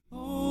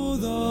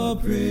All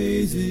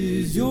praise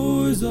is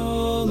yours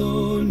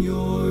alone.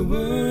 You're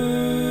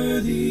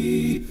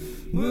worthy,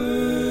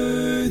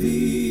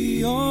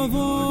 worthy of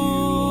all.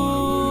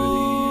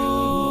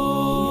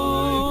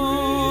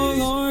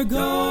 Our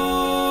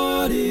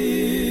God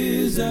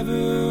is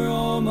ever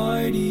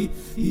almighty.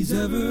 He's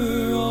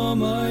ever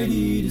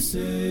almighty to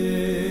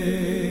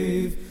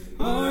save.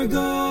 Our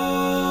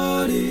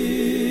God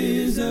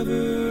is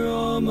ever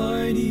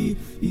almighty.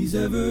 He's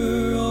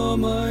ever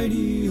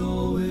almighty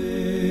always.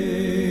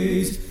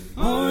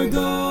 Our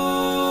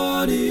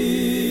God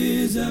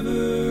is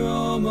ever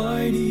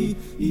almighty.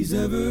 He's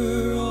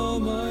ever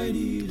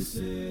almighty to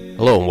save.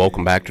 Hello and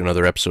welcome back to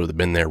another episode of the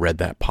Been There, Read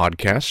That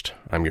podcast.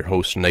 I'm your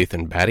host,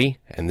 Nathan Batty,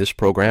 and this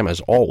program, as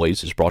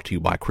always, is brought to you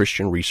by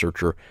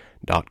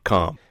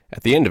ChristianResearcher.com.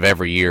 At the end of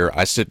every year,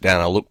 I sit down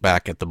and I look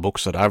back at the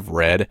books that I've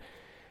read,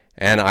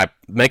 and I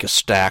make a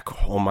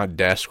stack on my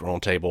desk or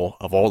on table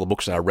of all the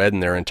books that I read in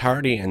their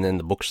entirety and then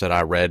the books that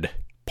I read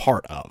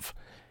part of.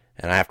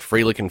 And I have to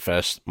freely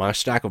confess, my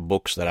stack of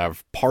books that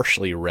I've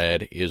partially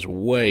read is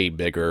way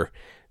bigger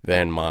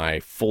than my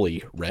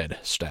fully read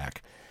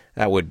stack.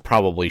 That would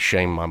probably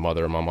shame my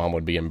mother. My mom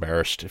would be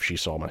embarrassed if she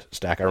saw my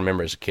stack. I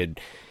remember as a kid,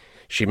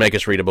 she'd make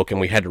us read a book, and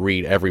we had to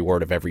read every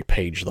word of every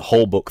page, the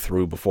whole book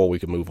through, before we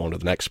could move on to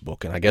the next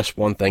book. And I guess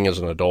one thing as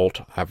an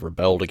adult, I've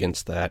rebelled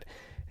against that,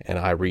 and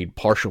I read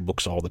partial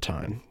books all the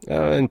time,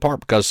 in part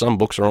because some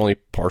books are only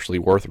partially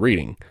worth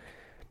reading.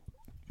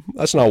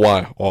 That's not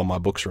why all my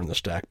books are in the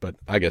stack, but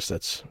I guess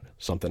that's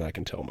something I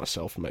can tell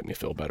myself and make me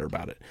feel better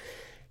about it.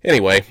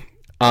 Anyway,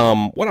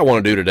 what I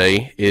want to do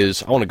today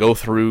is I want to go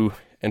through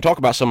and talk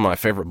about some of my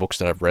favorite books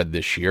that I've read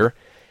this year.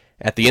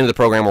 At the end of the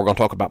program, we're going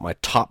to talk about my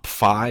top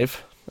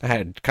 5. I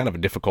had kind of a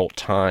difficult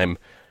time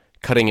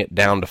cutting it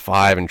down to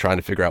 5 and trying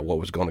to figure out what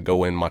was going to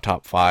go in my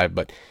top 5.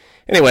 But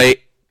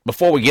anyway,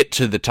 before we get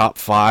to the top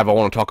 5, I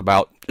want to talk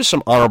about just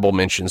some honorable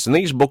mentions. And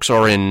these books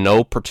are in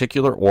no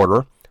particular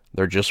order.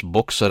 They're just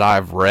books that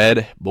I've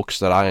read, books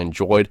that I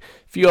enjoyed. A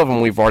few of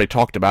them we've already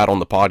talked about on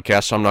the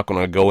podcast, so I'm not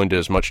going to go into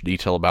as much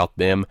detail about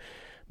them.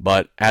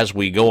 But as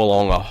we go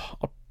along,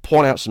 I'll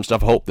point out some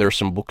stuff. I hope there's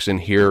some books in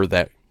here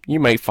that you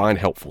may find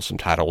helpful, some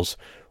titles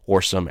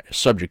or some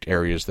subject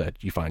areas that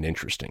you find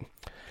interesting.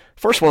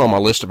 First one on my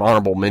list of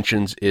honorable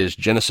mentions is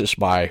Genesis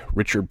by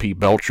Richard P.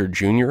 Belcher,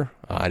 Jr.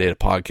 I did a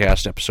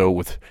podcast episode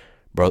with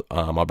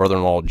my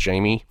brother-in-law,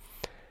 Jamie,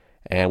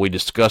 and we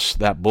discussed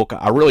that book.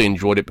 I really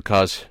enjoyed it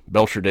because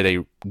Belcher did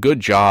a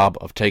good job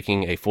of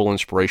taking a full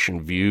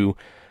inspiration view,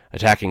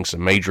 attacking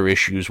some major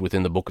issues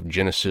within the book of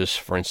Genesis,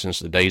 for instance,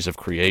 the days of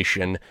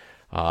creation,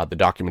 the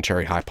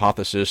documentary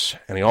hypothesis,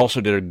 and he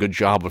also did a good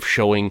job of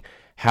showing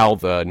how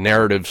the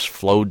narratives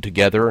flowed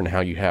together and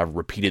how you have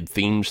repeated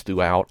themes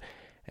throughout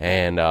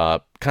and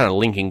kind of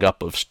linking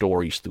up of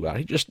stories throughout.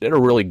 He just did a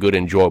really good,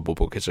 enjoyable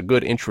book. It's a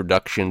good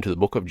introduction to the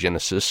book of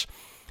Genesis,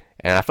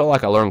 and I felt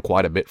like I learned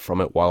quite a bit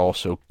from it while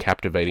also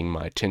captivating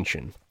my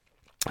attention.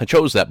 I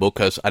chose that book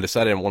because I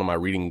decided in one of my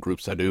reading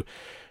groups I do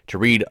to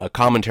read a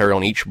commentary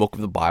on each book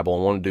of the Bible. I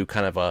want to do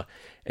kind of an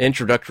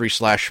introductory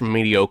 /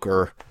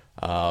 mediocre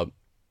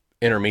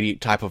intermediate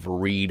type of a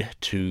read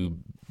to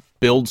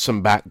build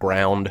some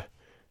background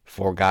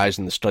for guys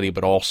in the study,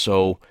 but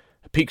also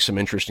pique some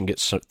interest and get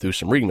through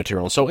some reading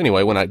material. And so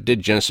anyway, when I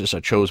did Genesis, I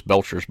chose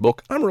Belcher's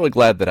book. I'm really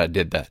glad that I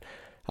did that.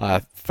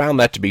 I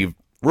found that to be a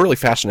really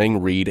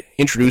fascinating read,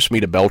 introduced me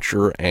to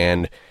Belcher,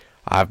 and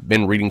I've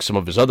been reading some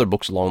of his other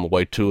books along the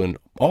way too, and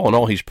all in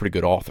all, he's a pretty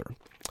good author.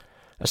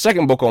 A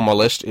second book on my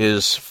list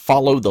is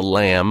Follow the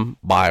Lamb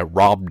by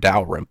Rob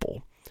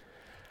Dalrymple.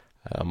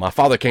 My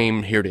father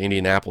came here to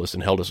Indianapolis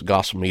and held us a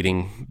gospel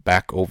meeting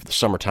back over the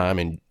summertime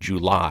in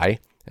July,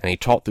 and he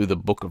taught through the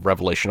book of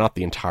Revelation, not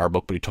the entire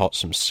book, but he taught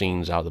some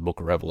scenes out of the book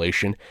of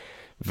Revelation.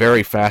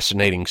 Very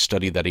fascinating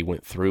study that he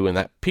went through, and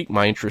that piqued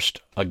my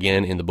interest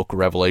again in the book of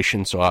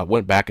Revelation, so I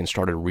went back and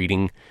started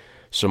reading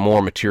some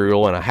more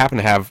material, and I happened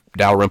to have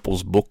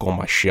Dalrymple's book on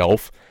my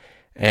shelf,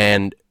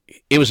 and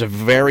it was a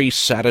very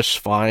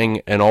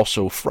satisfying and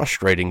also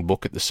frustrating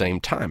book at the same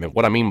time. And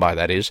what I mean by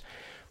that is,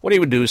 what he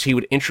would do is he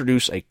would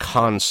introduce a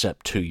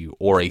concept to you,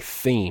 or a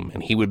theme,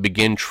 and he would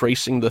begin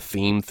tracing the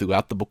theme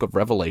throughout the book of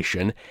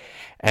Revelation,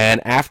 and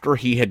after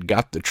he had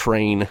got the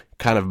train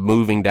kind of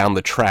moving down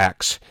the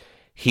tracks,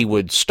 he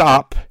would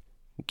stop,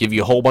 give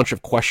you a whole bunch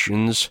of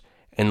questions,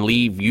 and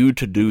leave you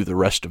to do the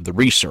rest of the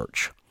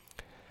research.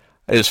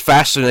 It was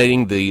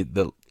fascinating,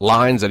 the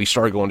lines that he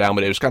started going down,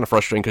 but it was kind of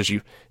frustrating because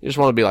you just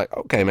want to be like,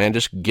 okay, man,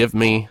 just give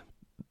me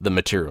the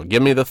material.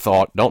 Give me the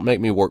thought. Don't make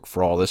me work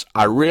for all this.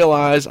 I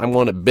realize I'm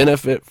going to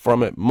benefit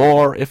from it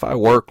more if I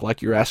work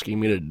like you're asking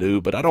me to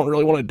do, but I don't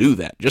really want to do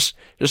that. Just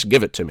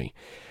give it to me.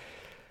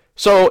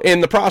 So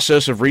in the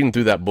process of reading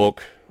through that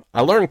book,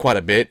 I learned quite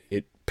a bit.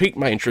 It piqued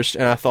my interest,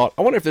 and I thought,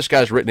 I wonder if this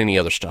guy's written any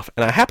other stuff.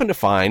 And I happened to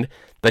find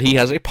that he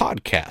has a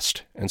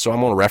podcast. And so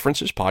I'm going to reference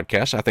his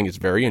podcast. I think it's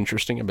very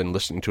interesting. I've been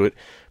listening to it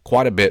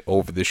quite a bit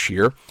over this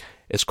year.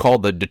 It's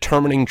called the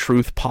Determining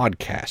Truth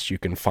Podcast. You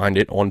can find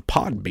it on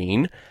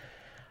Podbean.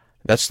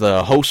 That's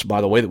the host,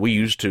 by the way, that we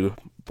use to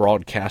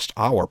broadcast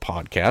our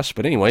podcast.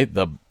 But anyway,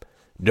 the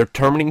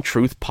Determining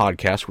Truth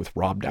podcast with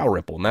Rob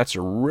Dalrymple, and that's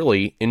a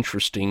really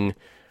interesting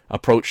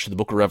approach to the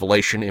book of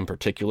Revelation in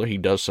particular. He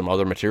does some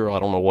other material. I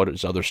don't know what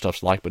his other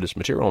stuff's like, but his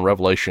material on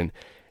Revelation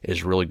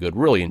is really good.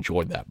 Really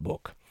enjoyed that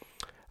book.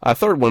 A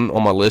third one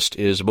on my list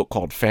is a book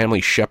called Family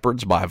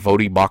Shepherds by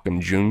Voddie Baucham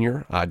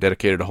Jr. I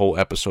dedicated a whole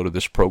episode of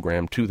this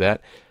program to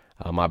that.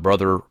 My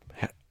brother,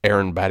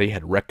 Aaron Batty,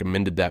 had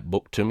recommended that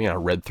book to me. I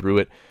read through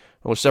it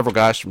with several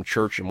guys from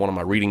church in one of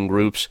my reading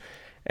groups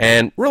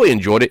and really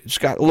enjoyed it. It's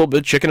got a little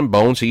bit of chicken and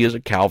bones. He is a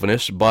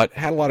Calvinist, but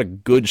had a lot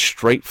of good,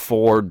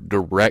 straightforward,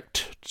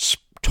 direct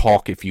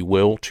talk, if you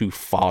will, to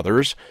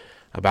fathers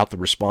about the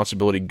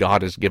responsibility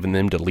God has given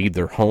them to lead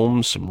their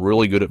homes. Some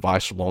really good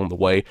advice along the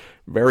way.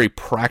 Very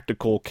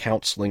practical,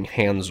 counseling,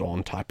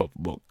 hands-on type of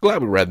book.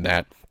 Glad we read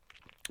that.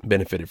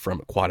 Benefited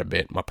from it quite a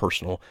bit. My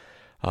personal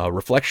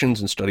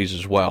reflections and studies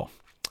as well.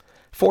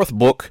 Fourth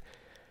book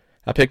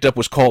I picked up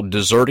was called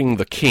Deserting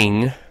the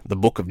King, the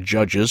Book of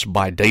Judges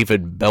by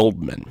David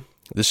Beldman.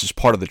 This is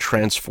part of the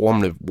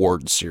Transformative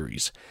Word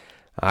series.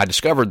 I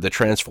discovered the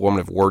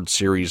Transformative Word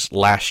series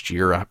last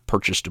year. I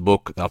purchased a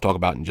book that I'll talk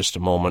about in just a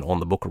moment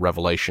on the book of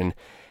Revelation.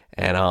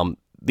 And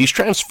these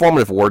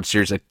Transformative Word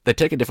series, they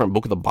take a different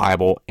book of the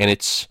Bible, and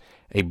it's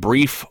a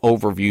brief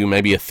overview,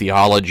 maybe a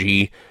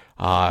theology,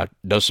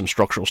 does some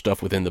structural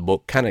stuff within the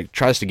book, kind of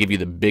tries to give you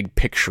the big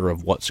picture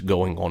of what's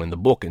going on in the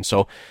book. And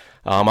so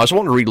I was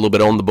wanting to read a little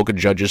bit on the book of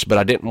Judges, but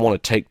I didn't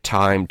want to take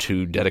time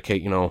to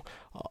dedicate,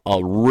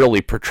 a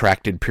really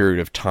protracted period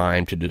of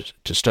time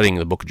to studying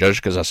the book of Judges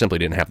because I simply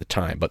didn't have the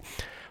time. But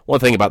one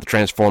thing about the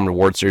Transformative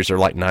Word series, they're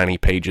like 90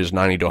 pages,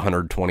 90 to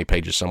 120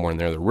 pages, somewhere in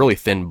there. They're really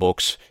thin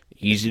books,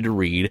 easy to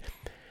read.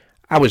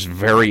 I was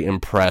very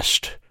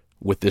impressed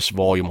with this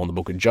volume on the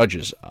book of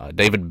Judges.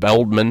 David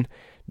Beldman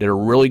did a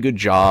really good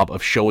job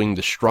of showing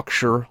the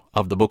structure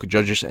of the book of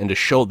Judges and to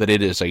show that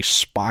it is a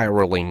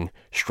spiraling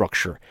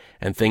structure,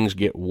 and things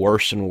get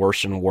worse and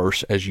worse and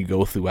worse as you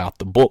go throughout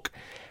the book,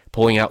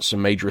 pulling out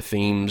some major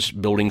themes,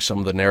 building some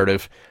of the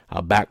narrative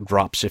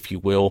backdrops, if you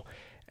will,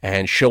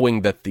 and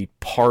showing that the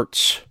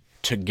parts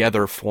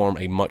together form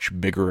a much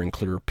bigger and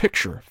clearer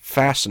picture.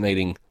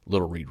 Fascinating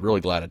little read.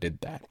 Really glad I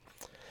did that.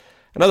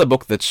 Another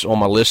book that's on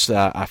my list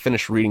that I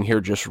finished reading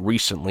here just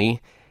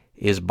recently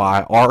is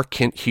by R.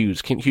 Kent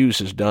Hughes. Kent Hughes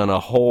has done a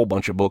whole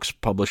bunch of books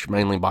published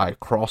mainly by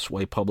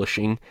Crossway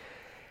Publishing,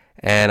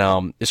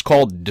 and it's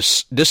called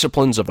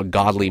Disciplines of a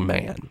Godly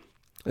Man.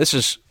 This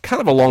is kind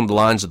of along the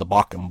lines of the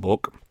Baucham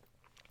book.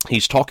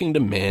 He's talking to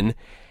men,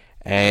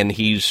 and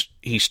he's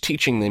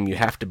teaching them you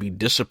have to be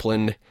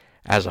disciplined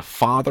as a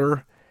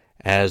father,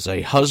 as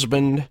a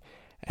husband,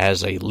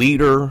 as a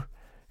leader,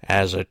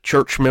 as a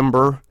church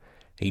member.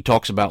 He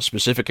talks about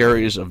specific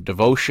areas of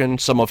devotion.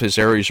 Some of his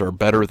areas are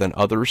better than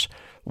others.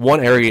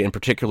 One area in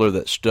particular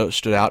that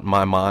stood out in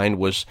my mind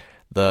was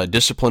the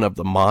discipline of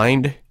the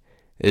mind.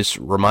 This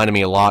reminded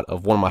me a lot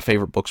of one of my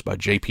favorite books by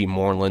J.P.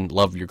 Moreland,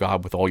 Love Your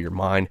God with All Your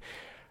Mind.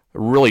 A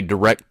really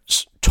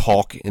direct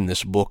talk in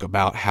this book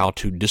about how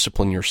to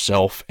discipline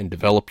yourself and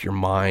develop your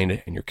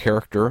mind and your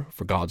character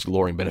for God's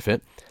glory and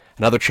benefit.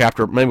 Another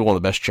chapter, maybe one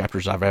of the best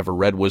chapters I've ever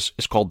read,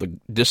 is called The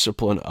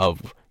Discipline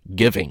of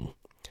Giving.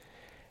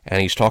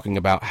 And he's talking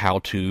about how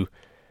to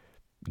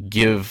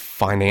give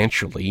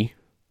financially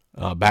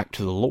back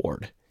to the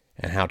Lord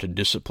and how to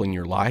discipline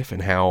your life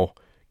and how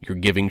your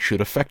giving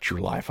should affect your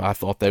life. I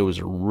thought that was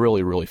a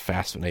really, really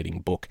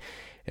fascinating book.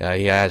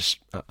 He has,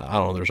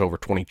 there's over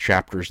 20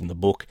 chapters in the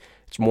book.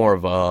 It's more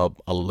of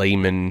a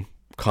layman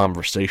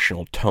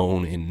conversational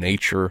tone in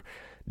nature,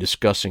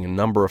 discussing a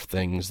number of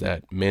things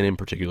that men in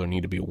particular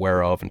need to be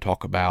aware of and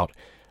talk about.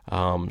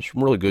 Some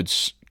really good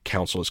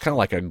counsel. It's kind of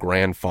like a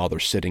grandfather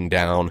sitting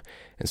down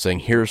and saying,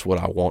 here's what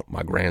I want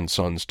my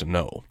grandsons to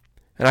know.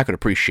 And I could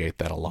appreciate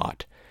that a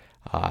lot.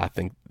 I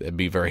think it'd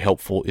be very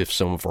helpful if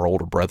some of our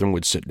older brethren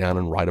would sit down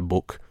and write a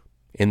book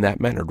in that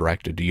manner,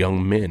 directed to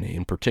young men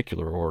in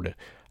particular, or to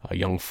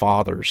young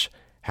fathers.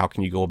 How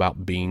can you go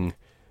about being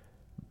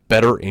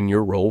better in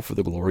your role for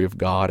the glory of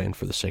God and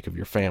for the sake of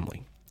your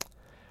family?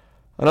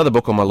 Another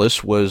book on my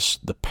list was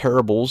The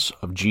Parables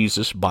of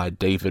Jesus by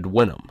David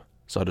Wenham.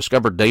 So I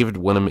discovered David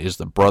Wenham is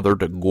the brother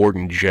to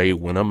Gordon J.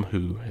 Wenham,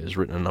 who has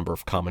written a number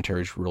of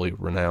commentaries, really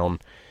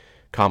renowned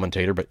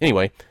commentator. But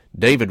anyway,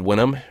 David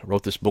Wenham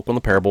wrote this book on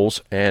the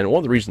parables, and one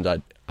of the reasons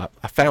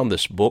I found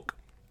this book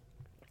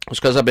was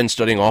because I've been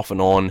studying off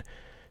and on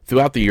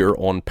throughout the year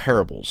on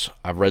parables.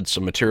 I've read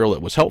some material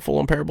that was helpful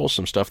on parables,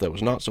 some stuff that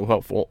was not so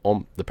helpful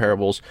on the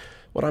parables.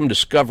 What I'm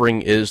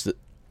discovering is that,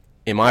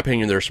 in my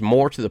opinion, there's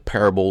more to the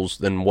parables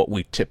than what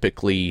we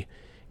typically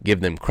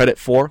give them credit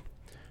for.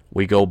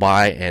 We go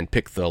by and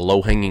pick the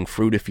low-hanging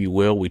fruit, if you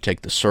will. We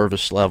take the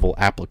service level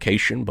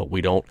application, but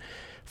we don't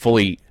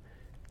fully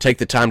take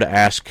the time to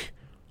ask,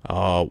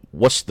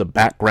 what's the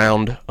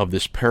background of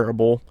this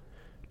parable?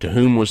 To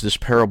whom was this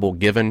parable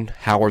given?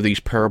 How are these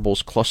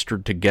parables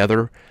clustered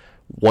together?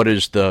 What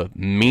is the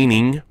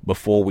meaning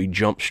before we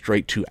jump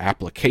straight to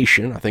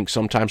application? I think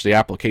sometimes the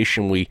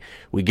application we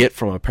get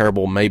from a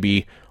parable may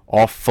be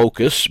off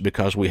focus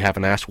because we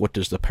haven't asked what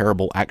does the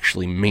parable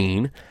actually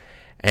mean.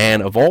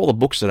 And of all the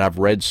books that I've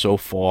read so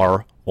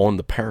far on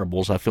the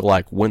parables, I feel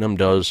like Wenham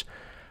does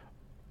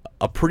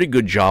a pretty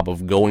good job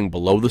of going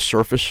below the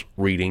surface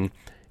reading,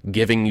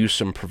 giving you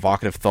some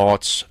provocative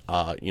thoughts,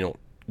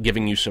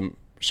 giving you some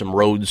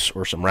roads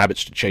or some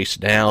rabbits to chase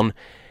down,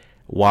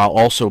 while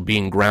also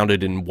being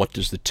grounded in what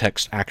does the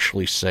text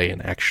actually say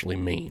and actually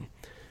mean.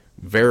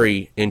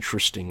 Very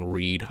interesting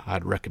read.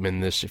 I'd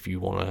recommend this if you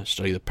want to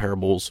study the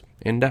parables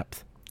in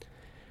depth.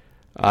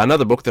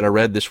 Another book that I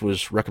read, this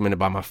was recommended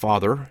by my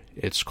father.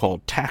 It's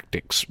called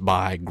Tactics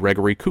by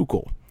Gregory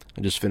Kukul.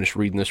 I just finished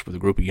reading this with a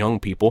group of young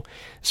people.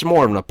 It's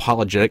more of an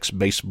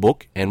apologetics-based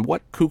book, and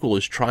what Kukul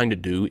is trying to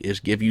do is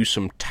give you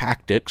some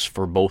tactics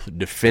for both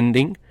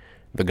defending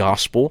the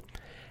gospel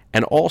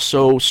and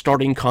also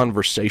starting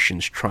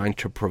conversations, trying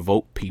to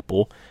provoke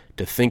people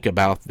to think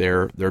about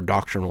their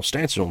doctrinal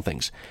stances on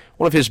things.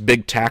 One of his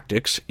big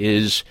tactics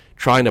is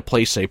trying to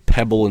place a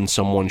pebble in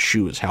someone's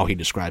shoe, is how he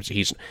describes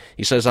it.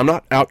 He says, I'm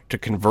not out to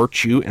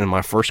convert you in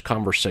my first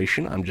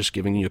conversation. I'm just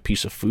giving you a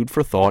piece of food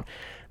for thought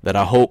that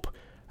I hope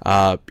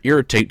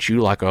irritates you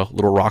like a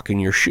little rock in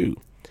your shoe.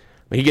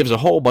 But he gives a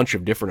whole bunch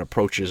of different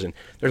approaches, and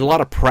there's a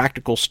lot of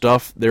practical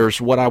stuff. There's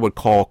what I would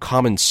call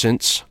common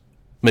sense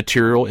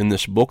material in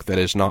this book that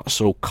is not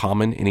so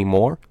common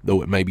anymore,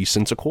 though it may be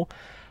sensical.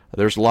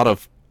 There's a lot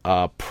of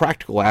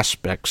practical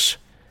aspects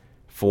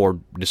for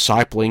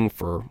discipling,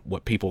 for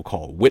what people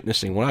call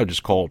witnessing, what I would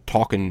just call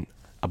talking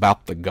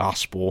about the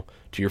gospel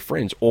to your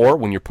friends, or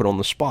when you're put on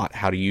the spot,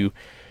 how do you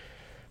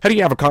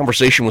have a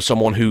conversation with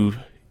someone who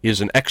is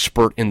an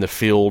expert in the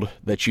field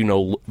that you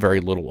know very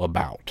little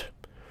about?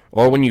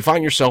 Or when you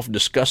find yourself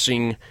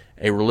discussing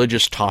a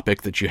religious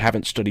topic that you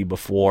haven't studied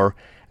before,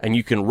 and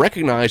you can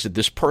recognize that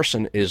this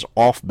person is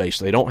off base,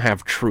 they don't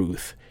have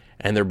truth,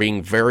 and they're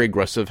being very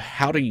aggressive,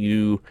 how do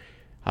you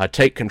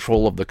take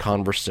control of the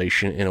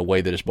conversation in a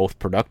way that is both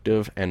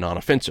productive and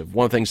non-offensive?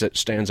 One of the things that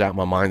stands out in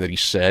my mind that he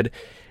said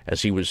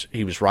as he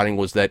was writing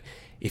was that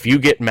if you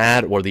get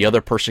mad or the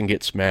other person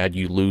gets mad,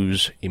 you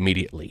lose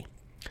immediately.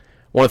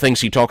 One of the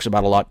things he talks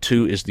about a lot,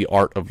 too, is the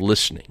art of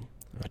listening.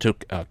 I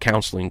took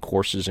counseling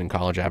courses in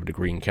college. I have a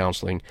degree in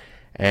counseling.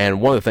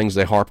 And one of the things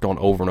they harped on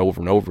over and over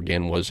and over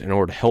again was in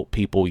order to help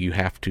people, you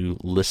have to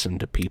listen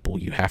to people.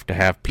 You have to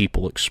have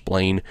people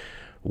explain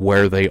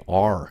where they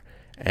are.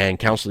 And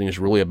counseling is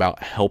really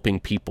about helping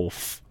people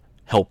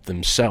help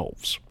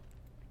themselves.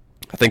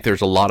 I think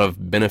there's a lot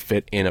of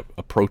benefit in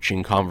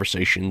approaching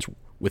conversations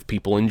with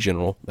people in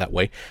general that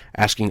way,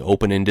 asking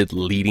open-ended,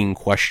 leading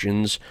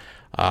questions,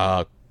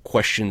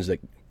 questions that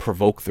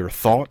provoke their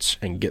thoughts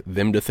and get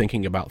them to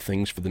thinking about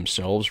things for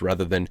themselves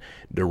rather than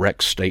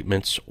direct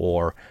statements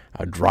or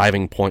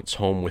driving points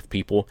home with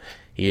people.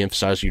 He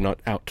emphasized you're not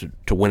out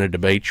to win a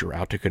debate, you're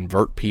out to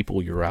convert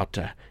people, you're out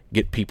to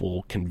get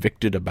people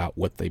convicted about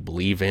what they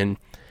believe in.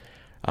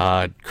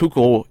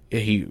 Kukul,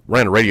 he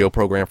ran a radio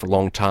program for a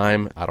long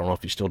time. I don't know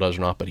if he still does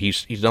or not, but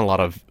he's done a lot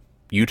of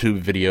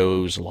YouTube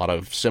videos, a lot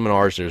of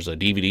seminars. There's a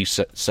DVD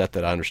set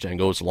that I understand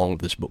goes along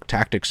with this book,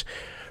 Tactics.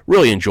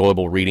 Really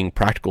enjoyable reading,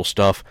 practical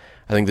stuff.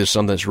 I think this is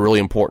something that's really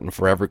important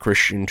for every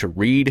Christian to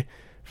read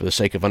for the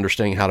sake of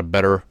understanding how to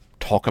better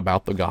talk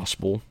about the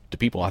gospel to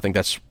people. I think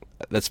that's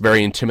a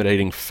very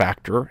intimidating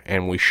factor,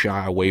 and we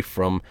shy away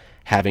from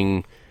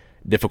having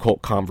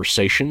difficult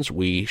conversations.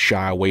 We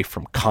shy away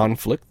from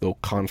conflict, though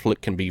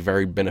conflict can be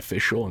very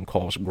beneficial and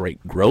cause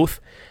great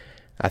growth.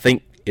 I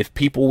think if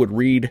people would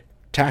read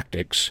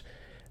Tactics,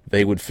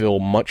 they would feel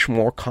much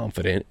more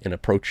confident in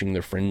approaching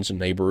their friends and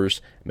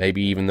neighbors,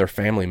 maybe even their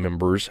family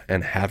members,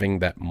 and having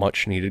that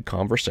much-needed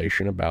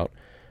conversation about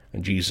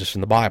Jesus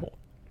and the Bible.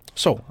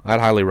 So,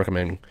 I'd highly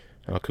recommend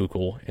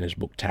Kukul and his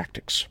book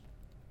Tactics.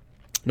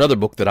 Another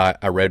book that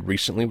I read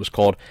recently was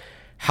called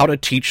How to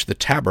Teach the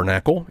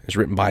Tabernacle. It's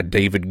written by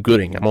David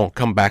Gooding. I'm going to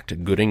come back to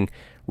Gooding,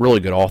 really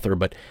good author,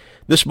 but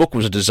this book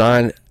was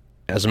designed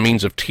as a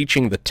means of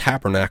teaching the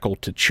tabernacle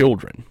to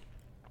children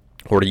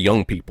or to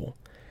young people.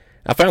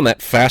 I found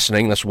that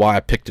fascinating. That's why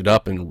I picked it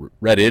up and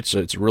read it.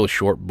 It's a really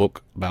short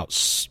book, about,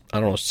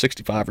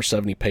 65 or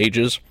 70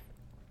 pages.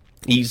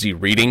 Easy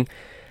reading.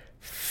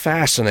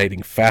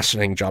 Fascinating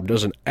job.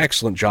 Does an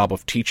excellent job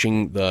of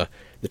teaching the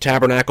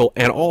tabernacle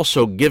and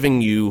also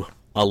giving you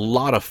a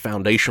lot of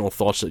foundational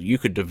thoughts that you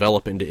could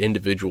develop into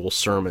individual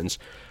sermons.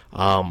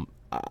 I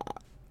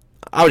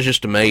was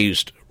just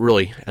amazed,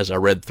 really, as I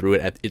read through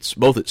it. It's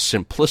both its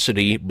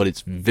simplicity, but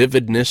its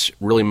vividness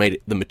really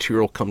made the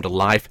material come to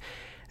life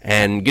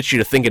and gets you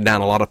to thinking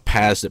down a lot of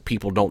paths that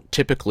people don't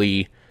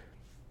typically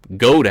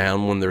go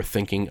down when they're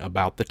thinking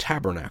about the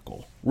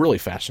tabernacle. Really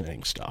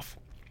fascinating stuff.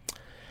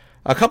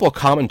 A couple of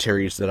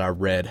commentaries that I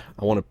read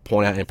I want to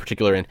point out in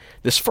particular, and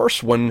this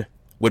first one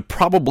would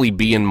probably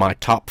be in my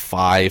top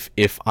 5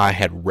 if I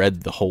had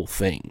read the whole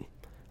thing.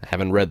 I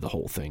haven't read the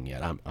whole thing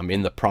yet. I'm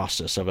in the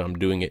process of it. I'm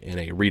doing it in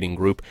a reading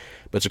group.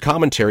 But it's a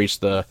commentary. It's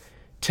the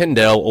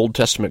Tyndale Old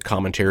Testament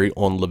commentary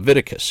on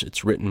Leviticus.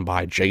 It's written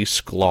by J.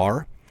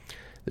 Sklar.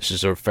 This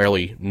is a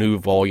fairly new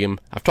volume.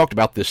 I've talked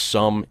about this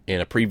some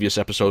in a previous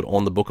episode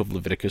on the book of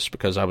Leviticus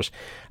because I was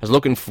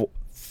looking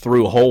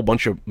through a whole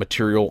bunch of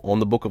material on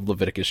the book of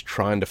Leviticus,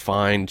 trying to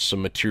find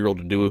some material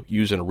to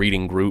use in a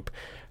reading group.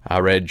 I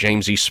read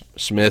James E.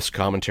 Smith's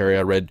commentary.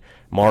 I read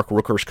Mark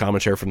Rooker's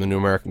commentary from the New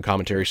American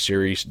Commentary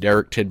series,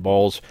 Derek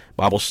Tidball's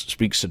Bible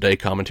Speaks Today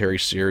commentary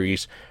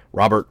series,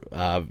 Robert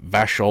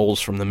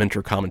Vachhol's from the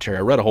Mentor commentary.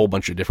 I read a whole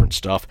bunch of different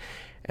stuff,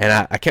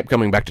 and I kept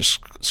coming back to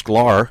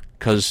Sklar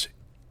because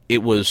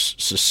it was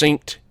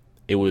succinct.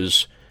 It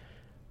was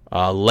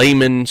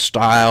layman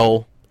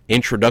style,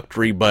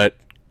 introductory, but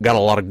got a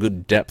lot of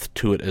good depth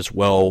to it as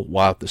well,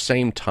 while at the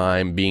same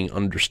time being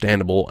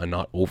understandable and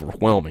not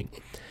overwhelming.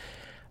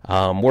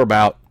 We're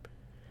about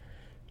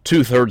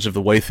 2/3 of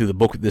the way through the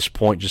book at this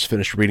point, just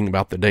finished reading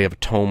about the Day of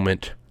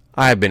Atonement.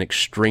 I have been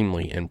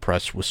extremely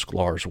impressed with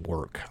Sklar's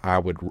work. I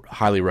would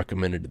highly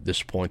recommend it at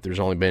this point. There's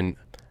only been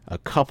a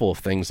couple of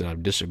things that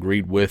I've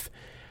disagreed with.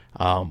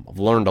 I've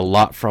learned a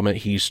lot from it.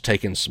 He's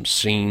taken some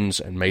scenes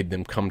and made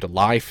them come to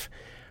life.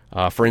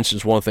 For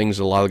instance, one of the things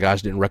that a lot of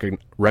guys didn't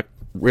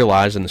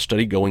realize in the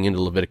study going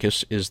into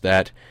Leviticus is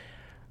that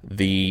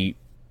the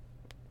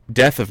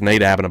death of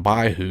Nadab and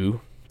Abihu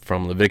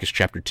from Leviticus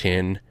chapter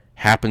 10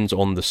 happens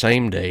on the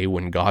same day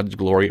when God's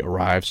glory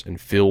arrives and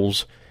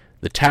fills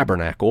the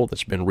tabernacle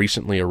that's been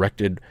recently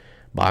erected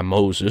by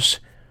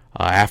Moses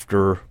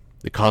after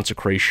the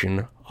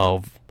consecration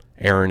of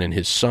Aaron and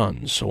his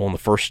sons. So on the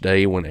first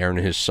day when Aaron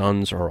and his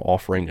sons are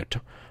offering a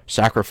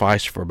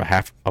sacrifice for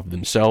behalf of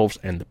themselves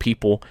and the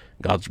people,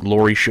 God's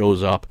glory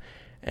shows up,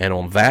 and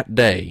on that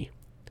day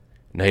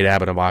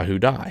Nadab and Abihu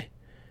die.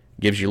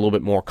 Gives you a little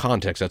bit more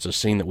context. That's a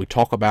scene that we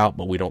talk about,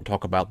 but we don't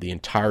talk about the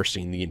entire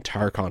scene, the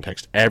entire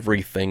context,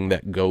 everything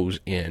that goes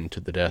into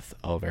the death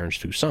of Aaron's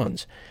two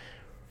sons.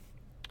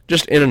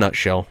 Just in a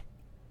nutshell,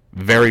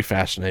 very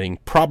fascinating.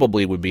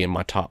 Probably would be in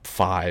my top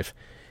 5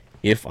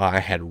 if I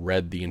had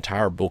read the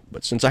entire book,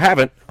 but since I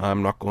haven't,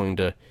 I'm not going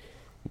to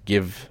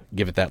give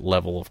it that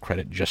level of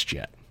credit just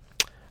yet.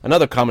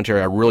 Another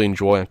commentary I really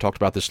enjoy, and I talked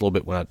about this a little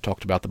bit when I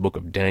talked about the book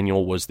of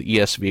Daniel, was the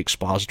ESV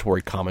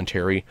expository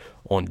commentary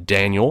on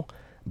Daniel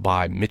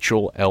by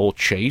Mitchell L.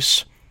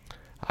 Chase.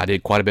 I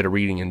did quite a bit of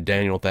reading in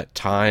Daniel at that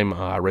time.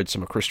 I read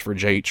some of Christopher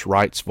J. H.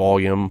 Wright's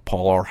volume,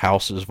 Paul R.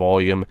 House's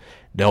volume,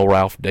 Del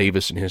Ralph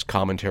Davis and his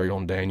commentary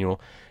on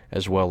Daniel,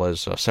 as well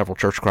as several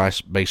Church of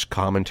Christ-based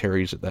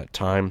commentaries at that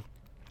time,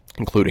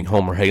 including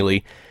Homer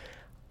Haley.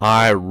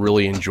 I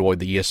really enjoyed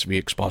the ESV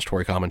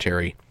expository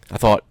commentary. I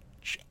thought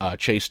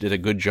Chase did a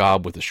good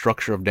job with the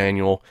structure of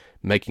Daniel,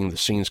 making the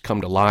scenes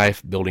come to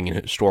life, building a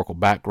historical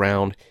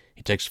background.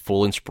 He takes a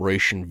full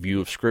inspiration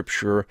view of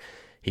Scripture.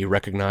 He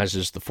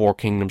recognizes the 4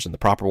 kingdoms in the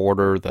proper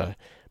order, the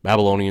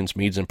Babylonians,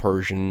 Medes and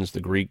Persians,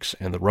 the Greeks,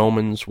 and the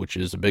Romans, which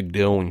is a big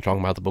deal when you're talking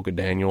about the book of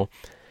Daniel.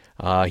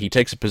 He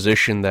takes a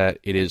position that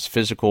it is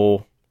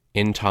physical,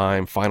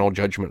 end-time, final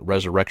judgment,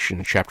 resurrection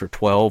in chapter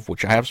 12,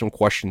 which I have some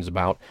questions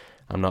about.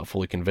 I'm not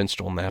fully convinced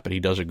on that, but he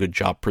does a good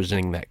job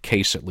presenting that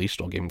case, at least.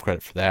 I'll give him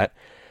credit for that.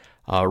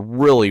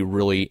 Really,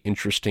 really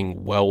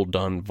interesting,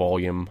 well-done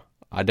volume.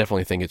 I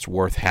definitely think it's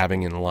worth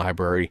having in the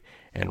library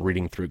and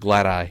reading through.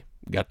 Glad I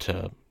got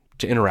to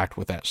interact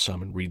with that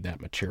some and read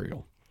that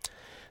material.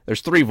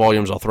 There's 3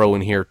 volumes I'll throw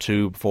in here,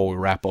 too, before we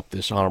wrap up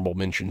this honorable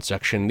mention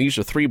section. These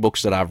are 3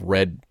 books that I've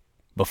read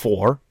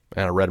before,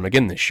 and I read them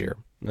again this year.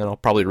 And I'll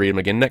probably read them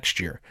again next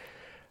year.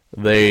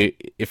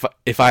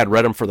 If I had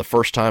read them for the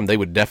first time, they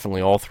would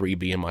definitely all 3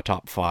 be in my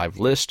top 5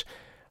 list,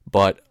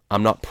 but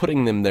I'm not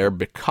putting them there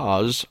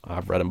because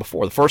I've read them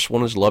before. The first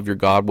one is Love Your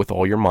God with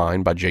All Your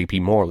Mind by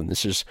J.P. Moreland.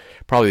 This is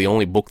probably the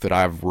only book that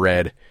I've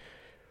read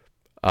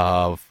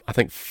I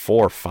think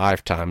 4 or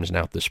 5 times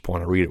now at this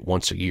point. I read it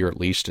once a year at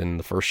least. In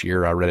the first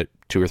year, I read it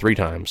 2 or 3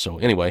 times. So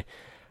anyway,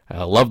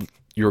 Love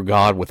Your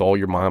God with All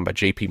Your Mind by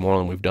J.P.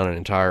 Moreland. We've done an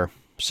entire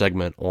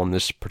segment on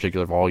this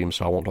particular volume,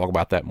 so I won't talk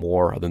about that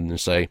more other than to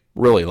say,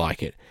 really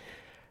like it.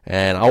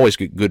 And I always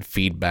get good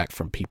feedback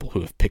from people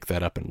who have picked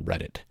that up and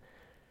read it.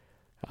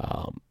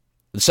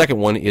 The second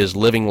one is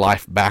Living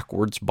Life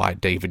Backwards by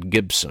David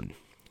Gibson.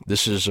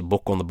 This is a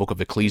book on the book of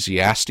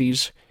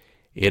Ecclesiastes.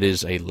 It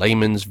is a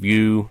layman's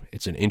view.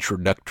 It's an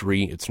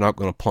introductory. It's not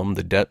going to plumb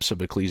the depths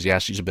of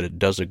Ecclesiastes, but it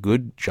does a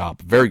good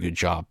job, very good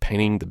job,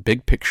 painting the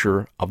big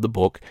picture of the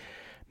book,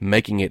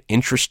 making it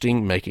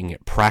interesting, making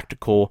it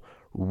practical,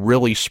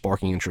 really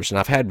sparking interest. And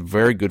I've had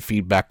very good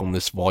feedback on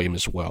this volume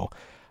as well.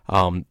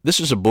 This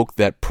is a book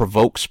that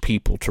provokes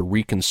people to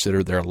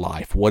reconsider their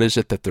life. What is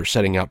it that they're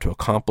setting out to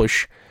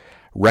accomplish?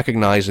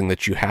 Recognizing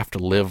that you have to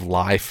live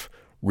life,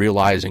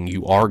 realizing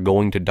you are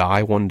going to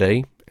die one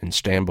day and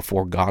stand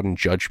before God in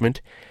judgment,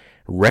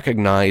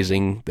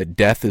 recognizing that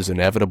death is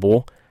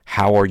inevitable.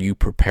 How are you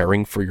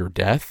preparing for your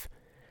death?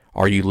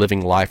 Are you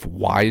living life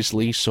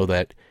wisely so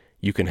that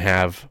you can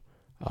have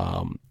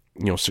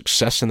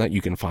success in that?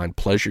 You can find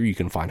pleasure, you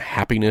can find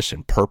happiness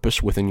and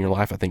purpose within your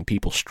life. I think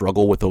people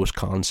struggle with those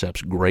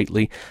concepts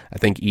greatly. I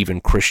think even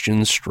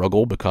Christians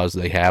struggle because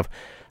they have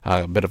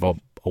a bit of a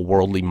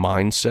worldly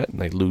mindset and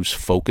they lose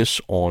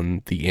focus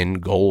on the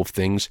end goal of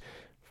things.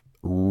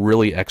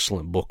 Really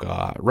excellent book.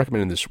 I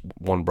recommended this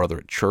one brother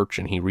at church,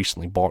 and he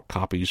recently bought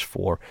copies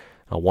for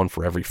one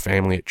for every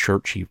family at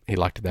church. He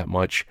liked it that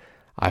much.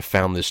 I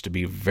found this to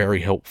be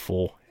very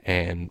helpful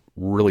and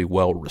really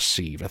well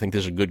received. I think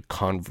this is a good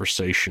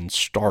conversation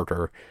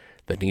starter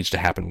that needs to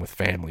happen with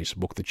families, a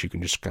book that you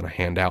can just kind of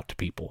hand out to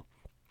people.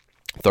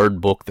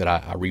 Third book that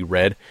I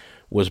reread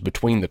was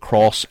Between the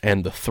Cross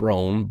and the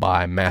Throne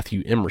by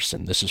Matthew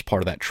Emerson. This is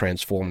part of that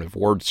Transformative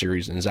Word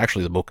series, and is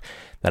actually the book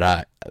that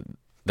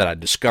I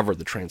discovered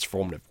the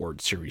Transformative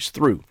Word series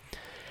through.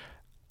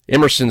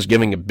 Emerson's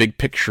giving a big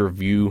picture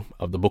view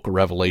of the book of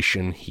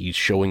Revelation. He's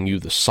showing you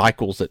the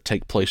cycles that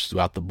take place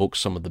throughout the book,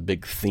 some of the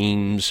big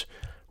themes,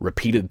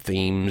 repeated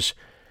themes.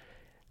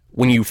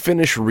 When you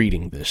finish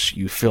reading this,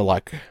 you feel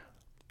like,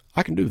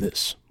 I can do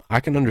this.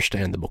 I can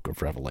understand the book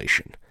of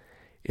Revelation.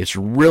 It's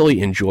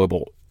really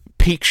enjoyable.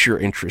 Piques your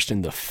interest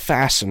in the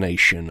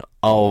fascination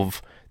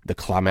of the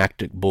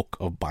climactic book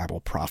of Bible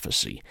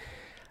prophecy.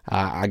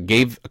 I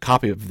gave a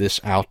copy of this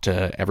out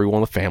to every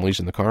one of the families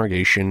in the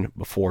congregation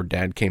before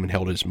Dad came and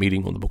held his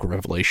meeting on the book of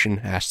Revelation,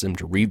 asked them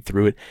to read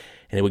through it,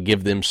 and it would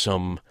give them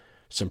some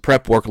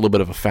prep work, a little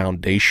bit of a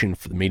foundation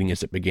for the meeting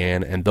as it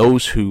began, and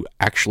those who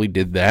actually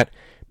did that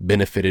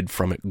benefited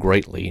from it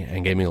greatly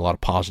and gave me a lot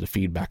of positive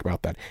feedback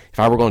about that. If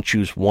I were going to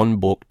choose one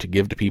book to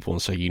give to people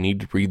and say, you need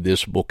to read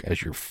this book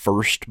as your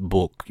first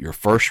book, your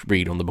first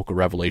read on the book of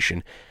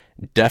Revelation,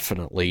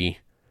 definitely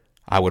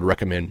I would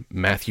recommend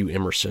Matthew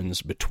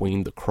Emerson's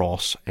Between the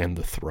Cross and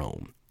the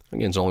Throne.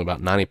 Again, it's only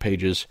about 90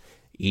 pages,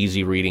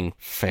 easy reading,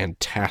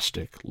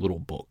 fantastic little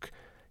book.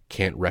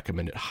 Can't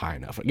recommend it high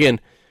enough. Again,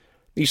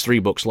 these three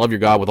books, Love Your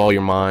God with All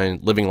Your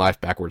Mind, Living Life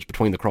Backwards,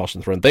 Between the Cross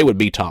and the Throne, they would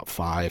be top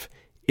 5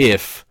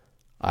 if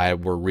I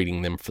were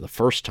reading them for the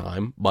first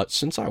time, but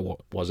since I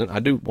wasn't, I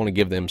do want to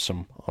give them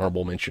some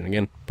honorable mention.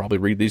 Again, probably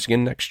read these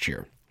again next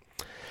year.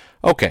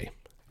 Okay,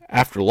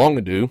 after long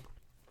ado,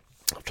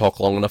 I've talked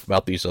long enough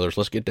about these others.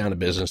 Let's get down to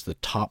business, the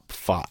top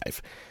 5.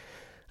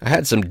 I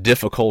had some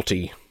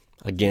difficulty,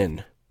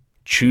 again,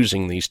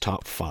 choosing these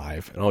top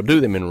 5, and I'll do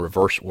them in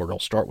reverse order. I'll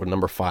start with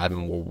number 5,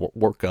 and we'll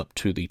work up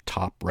to the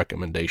top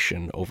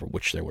recommendation over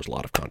which there was a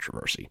lot of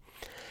controversy.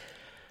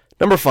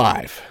 Number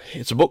 5,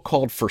 it's a book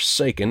called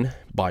Forsaken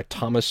by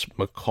Thomas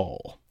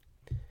McCall.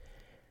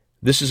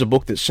 This is a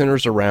book that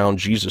centers around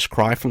Jesus'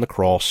 cry from the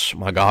cross,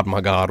 my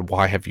God,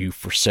 why have you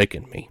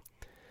forsaken me?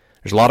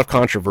 There's a lot of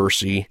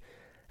controversy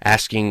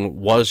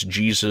asking, was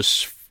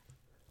Jesus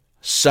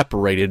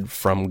separated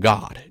from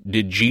God?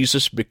 Did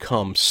Jesus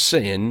become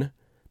sin,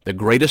 the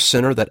greatest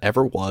sinner that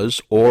ever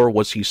was, or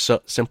was he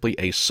simply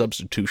a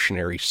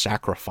substitutionary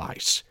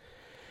sacrifice?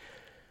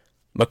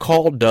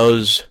 McCall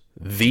does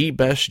the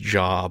best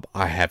job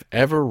I have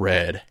ever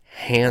read,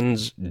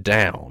 hands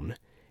down,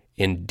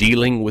 in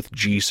dealing with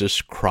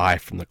Jesus' cry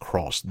from the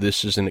cross.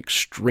 This is an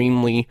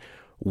extremely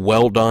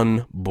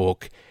well-done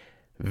book,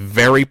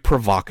 very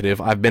provocative.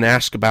 I've been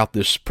asked about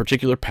this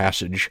particular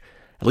passage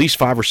at least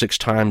 5 or 6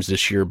 times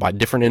this year by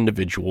different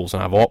individuals,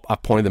 and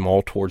I've pointed them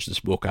all towards this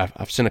book.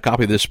 I've sent a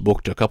copy of this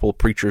book to a couple of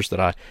preachers that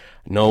I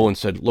know and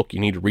said, look, you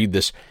need to read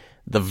this.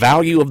 The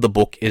value of the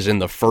book is in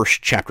the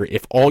first chapter.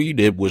 If all you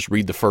did was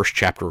read the first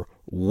chapter,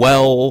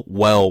 well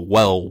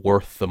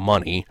worth the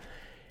money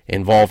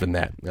involved in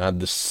that.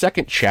 The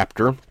second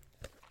chapter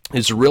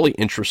is really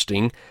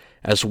interesting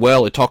as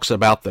well. It talks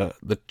about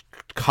the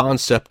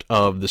concept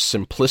of the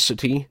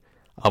simplicity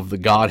of the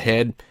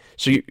Godhead.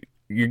 So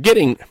you're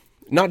getting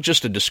not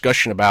just a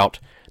discussion about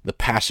the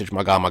passage,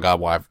 my God,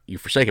 why have you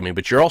forsaken me,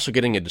 but you're also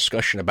getting a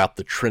discussion about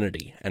the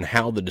Trinity and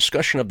how the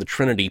discussion of the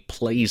Trinity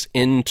plays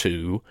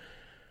into,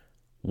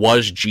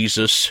 was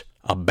Jesus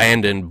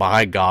abandoned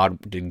by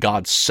God? Did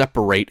God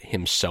separate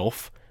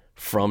himself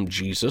from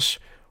Jesus?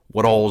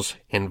 What all's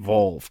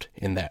involved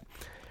in that?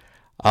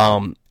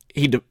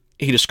 He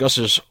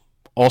discusses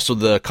also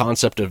the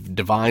concept of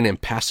divine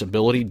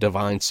impassibility,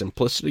 divine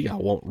simplicity. I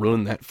won't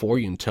ruin that for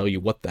you and tell you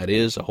what that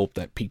is. I hope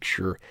that piques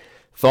your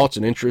thoughts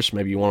and interests.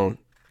 Maybe you want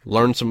to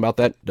learn some about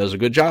that. Does a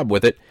good job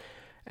with it.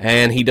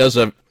 And he does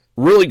a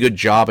really good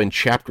job in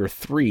chapter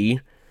 3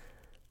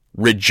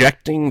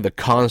 rejecting the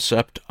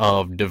concept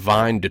of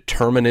divine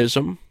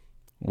determinism,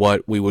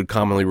 what we would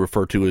commonly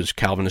refer to as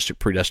Calvinistic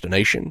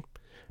predestination.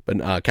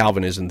 But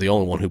Calvin isn't the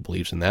only one who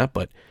believes in that,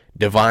 but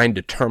divine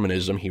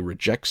determinism, he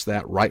rejects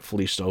that,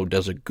 rightfully so,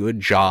 does a good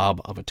job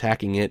of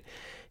attacking it.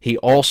 He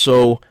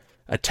also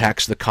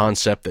attacks the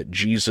concept that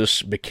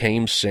Jesus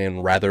became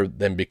sin rather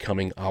than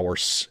becoming our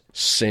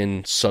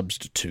sin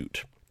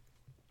substitute.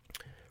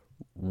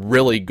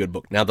 Really good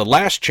book. Now, the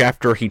last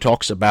chapter, he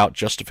talks about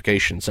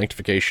justification,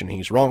 sanctification.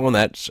 He's wrong on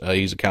that.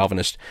 He's a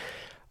Calvinist.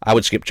 I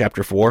would skip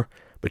chapter 4,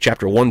 but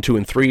chapter 1, 2,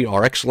 and 3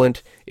 are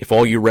excellent. If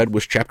all you read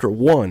was chapter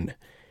 1,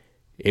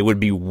 it would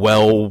be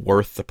well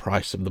worth the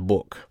price of the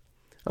book.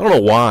 I don't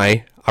know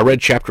why. I read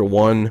chapter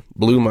 1,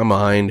 blew my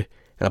mind,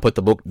 and I put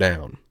the book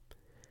down.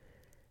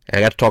 And I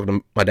got to talk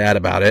to my dad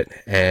about it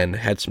and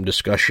had some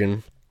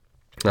discussion.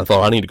 And I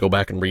thought I need to go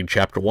back and read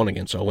chapter 1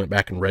 again, so I went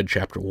back and read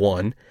chapter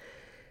 1.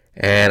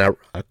 And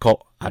I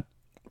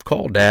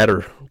called Dad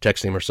or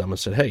texted him or something and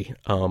said, hey,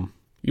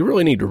 you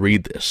really need to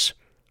read this.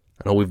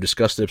 I know we've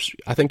discussed this.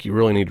 I think you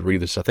really need to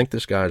read this. I think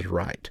this guy's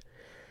right.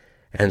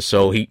 And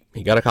so he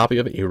got a copy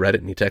of it, he read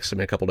it, and he texted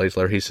me a couple days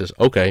later. He says,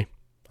 okay,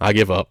 I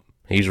give up.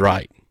 He's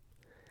right.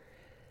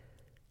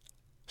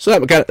 So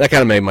that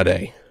kind of made my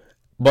day.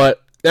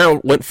 But then I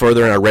went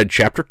further and I read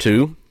chapter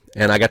 2,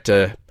 and I got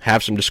to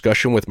have some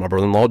discussion with my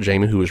brother-in-law,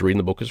 Jamie, who was reading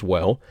the book as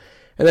well.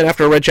 And then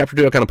after I read chapter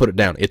 2, I kind of put it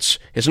down. It's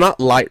not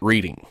light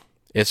reading.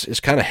 It's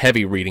kind of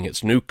heavy reading.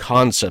 It's new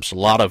concepts, a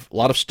lot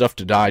of stuff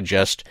to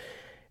digest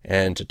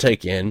and to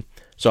take in.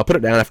 So I put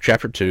it down after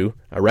chapter 2.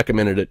 I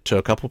recommended it to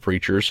a couple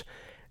preachers,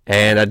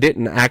 and I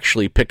didn't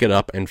actually pick it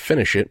up and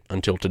finish it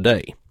until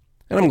today.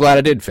 And I'm glad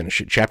I did finish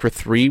it. Chapter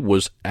 3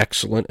 was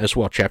excellent as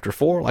well. Chapter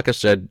 4, like I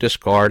said,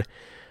 discard.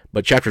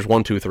 But chapters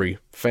 1, 2, 3,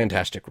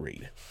 fantastic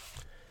read.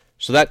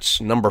 So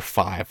that's number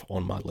 5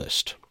 on my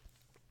list.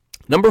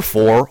 Number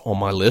 4 on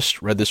my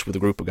list, read this with a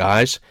group of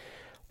guys.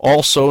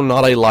 Also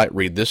not a light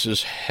read. This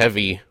is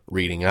heavy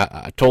reading.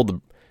 I told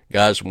the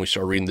guys when we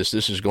started reading this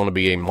is going to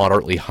be a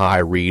moderately high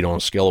read on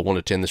a scale of 1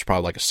 to 10. This is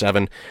probably like a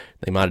 7.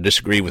 They might have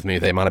disagreed with me.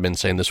 They might have been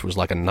saying this was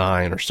like a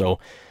 9 or so.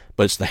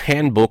 But it's the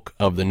Handbook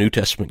of the New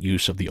Testament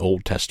Use of the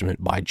Old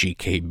Testament by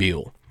G.K.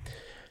 Beale.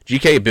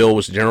 G.K. Beale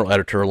was the general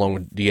editor along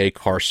with D.A.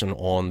 Carson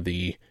on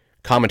the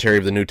commentary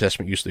of the New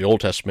Testament Use of the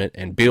Old Testament,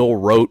 and Beale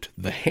wrote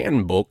the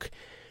handbook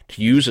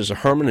to use as a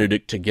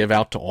hermeneutic to give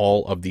out to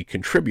all of the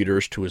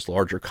contributors to his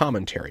larger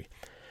commentary.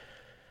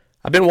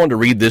 I've been wanting to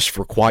read this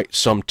for quite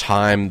some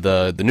time.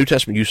 The New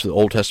Testament use of the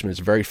Old Testament is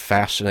very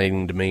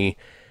fascinating to me.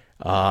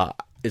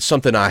 It's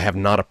something I have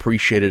not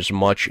appreciated as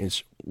much.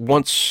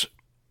 Once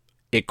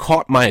it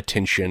caught my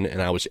attention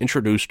and I was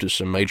introduced to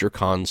some major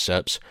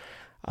concepts,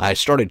 I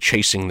started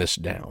chasing this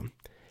down.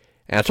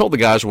 And I told the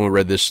guys when we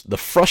read this, the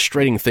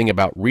frustrating thing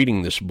about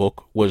reading this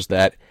book was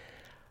that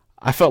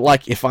I felt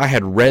like if I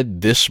had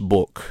read this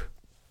book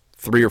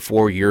 3 or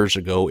 4 years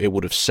ago, it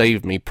would have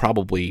saved me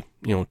probably,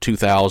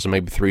 2,000,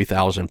 maybe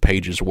 3,000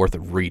 pages worth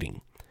of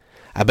reading.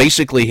 I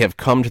basically have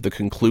come to the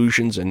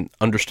conclusions and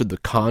understood the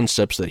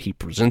concepts that he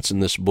presents in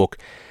this book,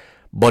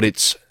 but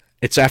it's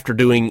after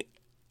doing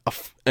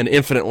an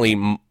infinitely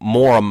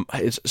more,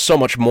 it's so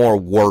much more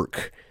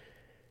work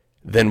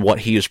than what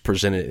he has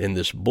presented in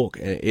this book.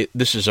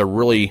 This is a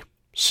really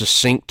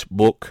succinct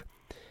book.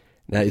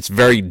 Now, it's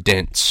very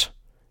dense.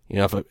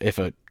 If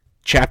a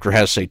chapter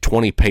has, say,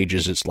 20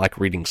 pages, it's like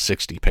reading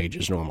 60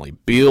 pages normally.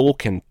 Beale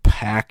can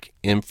pack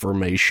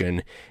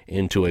information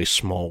into a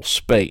small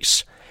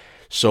space.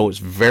 So it's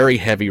very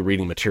heavy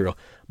reading material,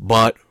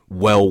 but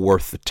well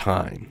worth the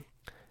time.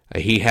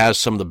 He has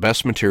some of the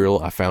best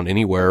material I found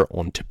anywhere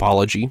on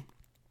typology.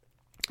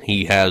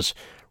 He has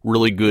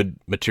really good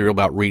material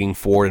about reading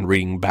forward and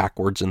reading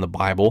backwards in the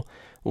Bible.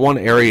 One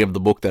area of the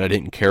book that I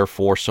didn't care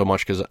for so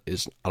much because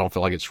I don't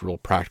feel like it's real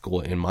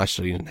practical in my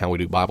study and how we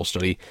do Bible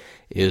study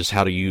is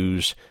how to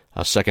use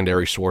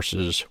secondary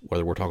sources,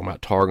 whether we're talking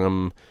about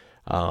Targum,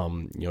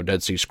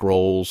 Dead Sea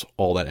Scrolls,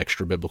 all that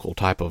extra biblical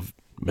type of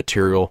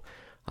material.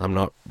 I'm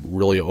not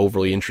really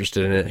overly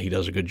interested in it. He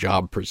does a good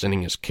job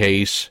presenting his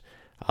case.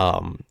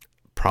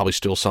 Probably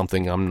still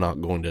something I'm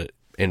not going to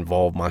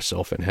involve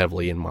myself in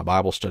heavily in my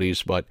Bible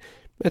studies, but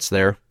it's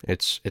there.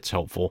 It's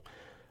helpful.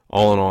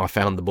 All in all, I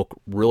found the book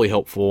really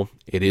helpful.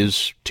 It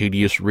is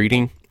tedious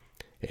reading.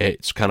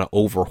 It's kind of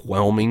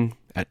overwhelming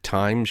at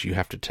times. You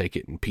have to take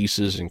it in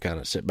pieces and kind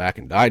of sit back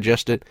and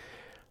digest it,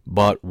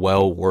 but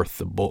well worth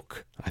the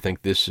book. I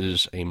think this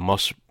is a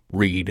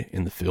must-read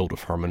in the field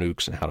of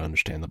hermeneutics and how to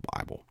understand the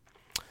Bible.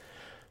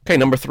 Okay,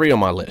 number 3 on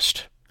my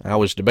list. I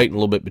was debating a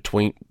little bit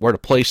between where to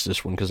place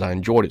this one because I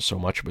enjoyed it so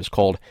much, but it's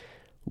called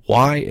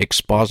Why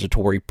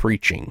Expository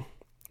Preaching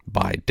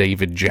by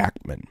David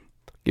Jackman.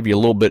 I'll give you a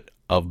little bit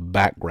of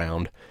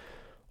background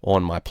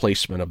on my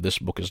placement of this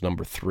book as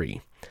number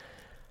 3.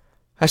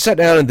 I sat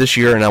down this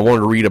year and I wanted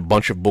to read a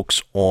bunch of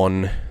books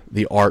on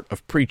the art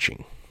of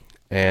preaching.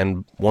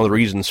 And one of the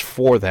reasons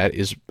for that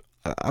is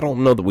I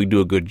don't know that we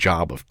do a good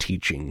job of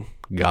teaching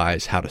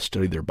guys how to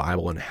study their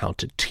Bible and how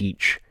to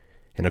teach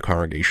in a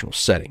congregational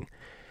setting.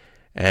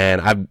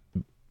 And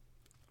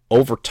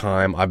over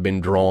time, I've been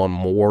drawn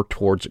more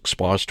towards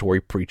expository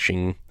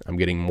preaching. I'm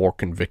getting more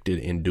convicted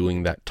in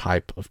doing that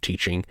type of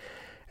teaching.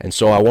 And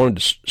so I wanted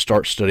to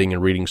start studying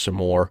and reading some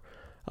more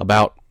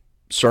about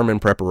sermon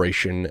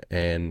preparation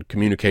and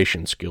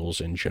communication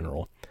skills in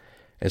general.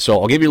 And so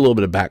I'll give you a little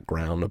bit of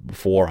background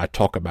before I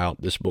talk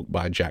about this book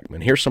by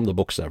Jackman. Here's some of the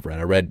books I've read.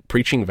 I read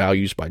Preaching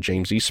Values by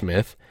James E.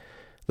 Smith,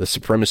 The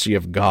Supremacy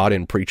of God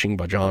in Preaching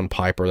by John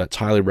Piper. That's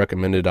highly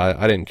recommended.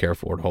 I didn't care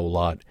for it a whole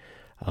lot.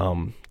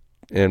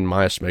 In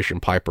my estimation,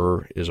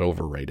 Piper is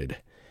overrated.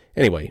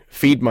 Anyway,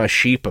 Feed My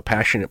Sheep, A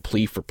Passionate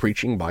Plea for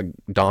Preaching by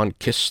Don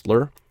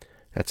Kistler.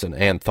 That's an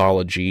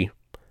anthology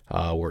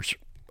where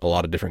a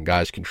lot of different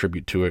guys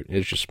contribute to it.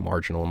 It's just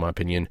marginal in my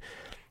opinion.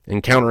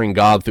 Encountering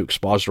God Through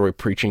Expository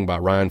Preaching by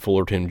Ryan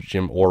Fullerton,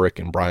 Jim Orrick,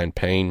 and Brian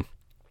Payne.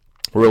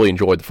 Really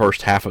enjoyed the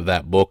first half of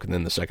that book, and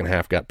then the second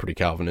half got pretty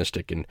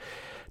Calvinistic and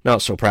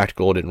not so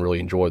practical. I didn't really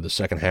enjoy the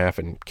second half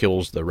and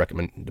kills the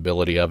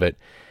recommendability of it.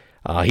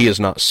 He Is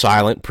Not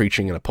Silent,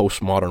 Preaching in a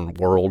Postmodern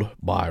World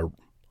by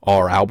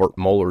R. Albert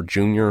Mohler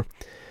Jr.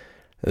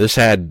 This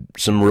had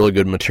some really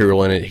good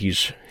material in it.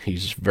 He's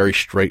very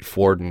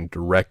straightforward and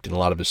direct in a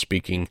lot of his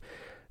speaking,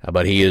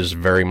 but he is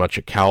very much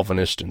a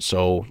Calvinist, and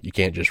so you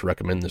can't just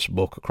recommend this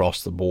book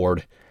across the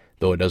board,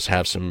 though it does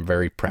have some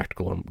very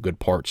practical and good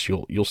parts.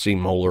 You'll see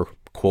Mohler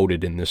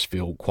quoted in this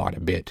field quite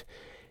a bit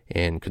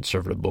in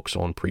conservative books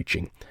on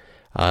preaching.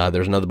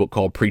 There's another book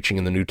called Preaching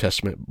in the New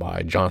Testament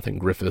by Jonathan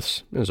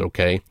Griffiths. It's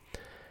okay.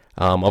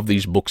 Of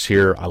these books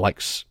here, I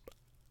like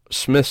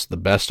Smith's the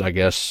best, I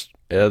guess,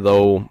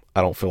 though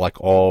I don't feel like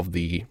all of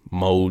the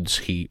methods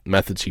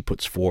he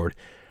puts forward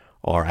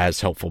are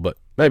as helpful. But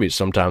maybe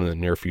sometime in the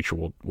near future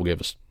we'll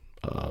give us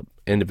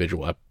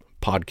individual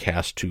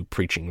podcast to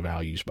Preaching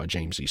Values by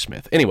James E.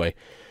 Smith. Anyway,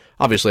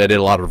 obviously I did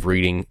a lot of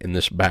reading in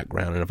this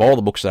background, and of all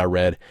the books that I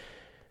read,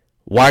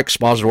 Why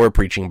Expository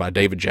Preaching by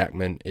David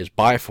Jackman is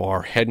by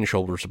far head and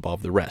shoulders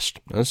above the rest.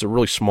 Now, this is a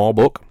really small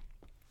book.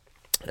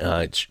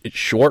 It's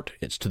short.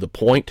 It's to the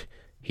point.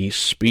 He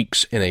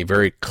speaks in a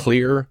very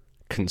clear,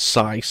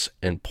 concise,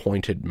 and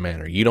pointed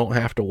manner. You don't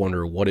have to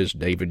wonder, what is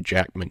David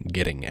Jackman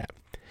getting at?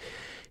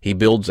 He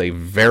builds a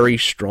very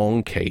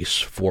strong case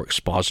for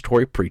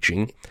expository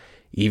preaching,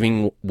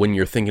 even when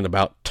you're thinking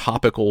about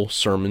topical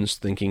sermons,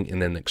 thinking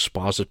in an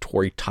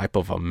expository type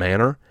of a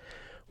manner.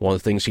 One of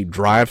the things he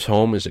drives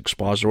home is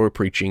expository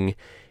preaching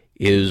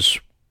is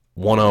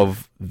one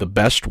of the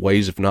best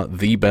ways, if not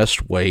the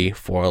best way,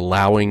 for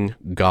allowing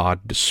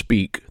God to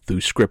speak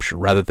through Scripture,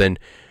 rather than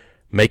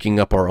making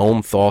up our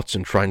own thoughts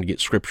and trying to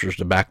get Scriptures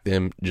to back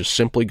them. Just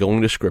simply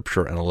going to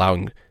Scripture and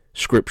allowing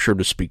Scripture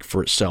to speak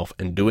for itself,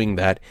 and doing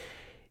that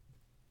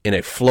in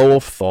a flow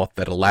of thought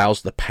that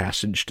allows the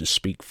passage to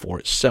speak for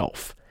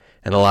itself,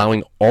 and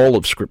allowing all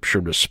of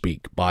Scripture to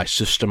speak by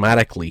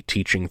systematically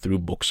teaching through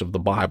books of the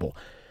Bible.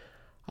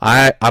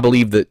 I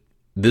believe that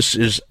this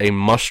is a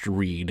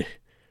must-read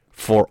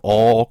for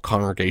all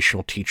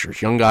congregational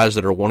teachers. Young guys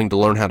that are wanting to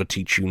learn how to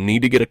teach, you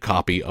need to get a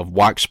copy of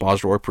Why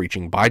Expository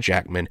Preaching by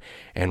Jackman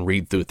and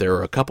read through it. There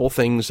are a couple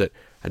things that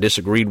I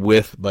disagreed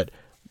with, but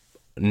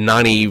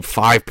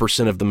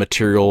 95% of the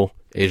material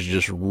is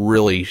just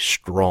really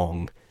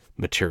strong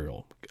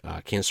material.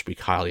 I can't speak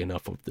highly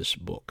enough of this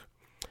book.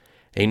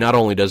 And not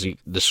only does he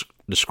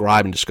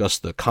describe and discuss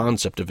the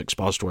concept of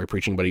expository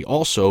preaching, but he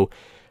also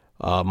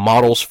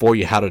models for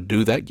you how to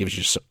do that, gives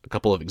you a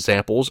couple of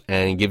examples,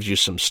 and gives you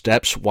some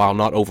steps while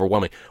not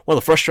overwhelming. One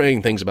of the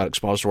frustrating things about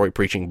expository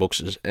preaching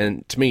books is,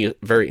 and to me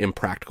very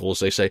impractical, is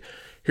they say,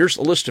 here's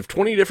a list of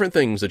 20 different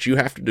things that you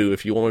have to do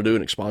if you want to do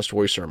an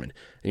expository sermon.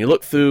 And you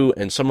look through,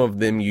 and some of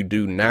them you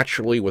do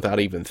naturally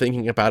without even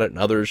thinking about it, and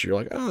others you're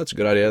like, oh, that's a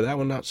good idea, that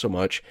one not so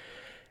much.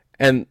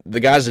 And the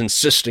guy's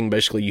insisting,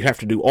 basically, you have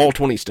to do all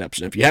 20 steps.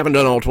 And if you haven't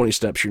done all 20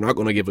 steps, you're not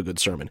going to give a good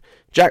sermon.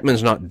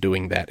 Jackman's not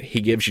doing that.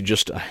 He gives you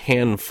just a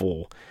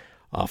handful,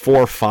 4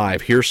 or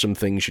 5. Here's some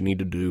things you need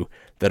to do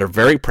that are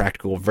very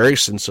practical, very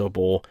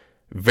sensible,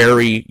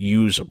 very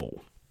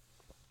usable.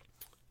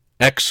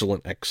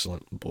 Excellent,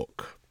 excellent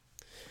book.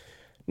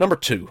 Number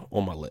 2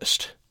 on my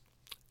list.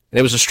 And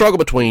it was a struggle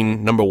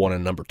between number 1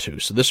 and number 2.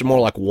 So this is more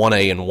like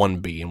 1A and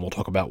 1B, and we'll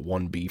talk about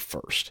 1B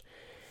first.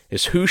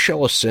 Is Who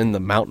Shall Ascend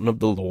the Mountain of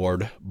the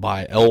Lord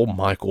by L.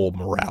 Michael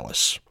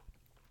Morales.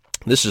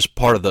 This is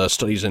part of the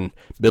Studies in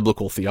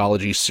Biblical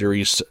Theology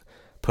series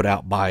put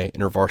out by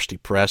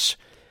InterVarsity Press.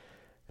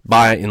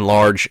 By and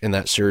large, in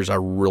that series, I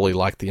really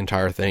like the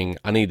entire thing.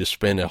 I need to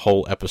spend a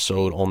whole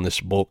episode on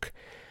this book.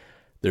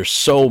 There's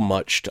so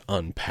much to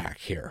unpack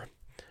here.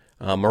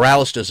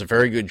 Morales does a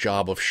very good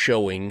job of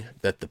showing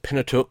that the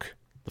Pentateuch,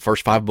 the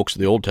first 5 books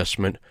of the Old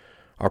Testament,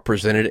 are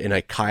presented in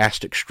a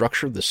chiastic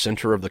structure, the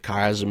center of the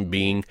chiasm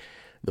being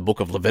the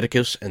book of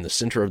Leviticus, and the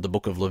center of the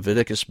book of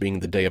Leviticus being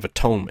the Day of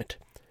Atonement.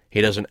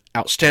 He does an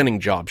outstanding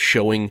job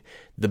showing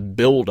the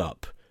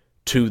build-up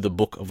to the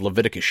book of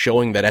Leviticus,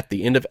 showing that at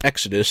the end of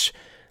Exodus,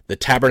 the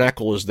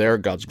tabernacle is there,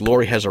 God's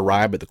glory has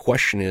arrived, but the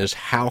question is,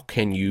 how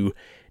can you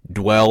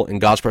dwell in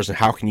God's presence?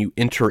 How can you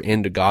enter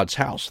into God's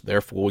house?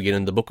 Therefore, we get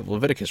into the book of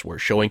Leviticus, where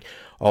it's showing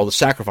all the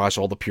sacrifice,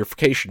 all the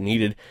purification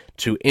needed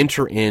to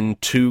enter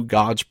into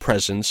God's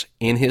presence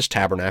in his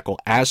tabernacle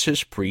as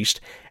his priest,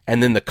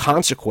 and then the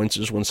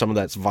consequences when some of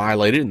that's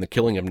violated in the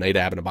killing of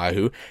Nadab and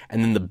Abihu,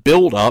 and then the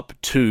build-up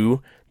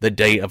to the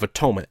Day of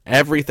Atonement.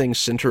 Everything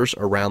centers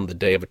around the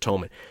Day of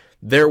Atonement.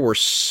 There were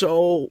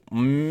so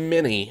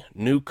many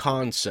new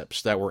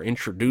concepts that were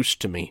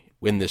introduced to me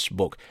in this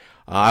book.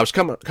 I was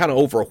kind of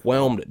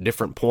overwhelmed at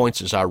different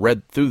points as I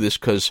read through this,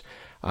 because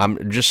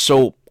I'm just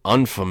so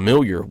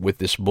unfamiliar with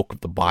this book of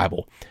the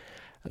Bible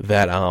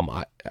that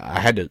I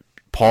had to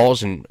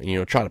pause and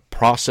try to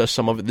process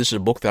some of it. This is a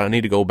book that I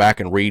need to go back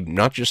and read,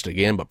 not just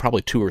again, but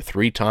probably 2 or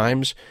 3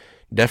 times.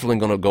 Definitely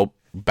going to go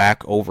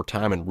back over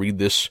time and read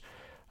this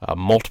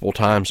multiple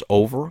times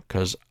over,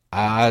 because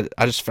I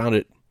just found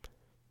it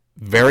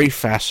very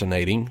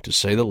fascinating, to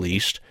say the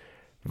least,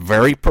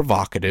 very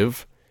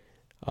provocative.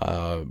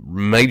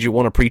 Made you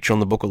want to preach on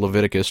the book of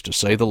Leviticus, to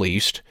say the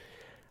least.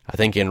 I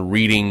think in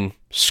reading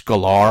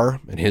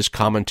Sklar and his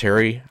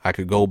commentary, I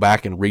could go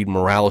back and read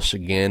Morales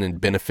again and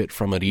benefit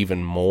from it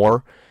even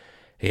more.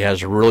 He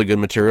has really good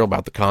material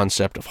about the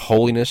concept of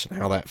holiness and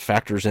how that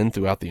factors in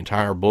throughout the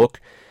entire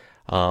book.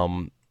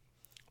 Can't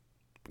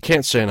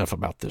say enough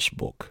about this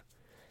book.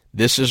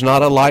 This is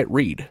not a light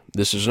read.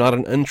 This is not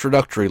an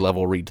introductory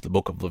level read to the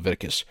book of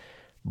Leviticus,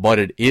 but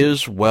it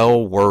is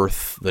well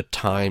worth the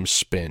time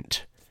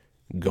spent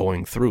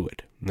going through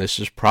it. This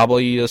is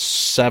probably a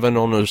 7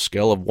 on a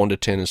scale of 1 to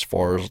 10 as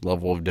far as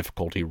level of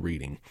difficulty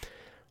reading,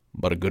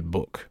 but a good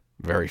book.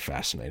 Very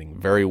fascinating,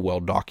 very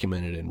well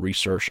documented and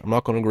researched. I'm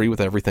not going to agree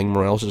with everything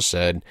Morales has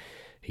said.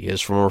 He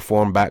is from a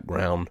Reformed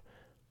background,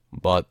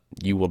 but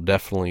you will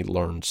definitely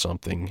learn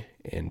something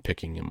in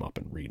picking him up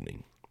and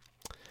reading.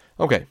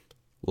 Okay,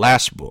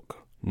 last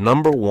book.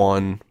 Number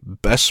 1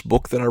 best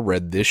book that I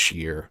read this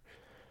year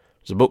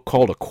is a book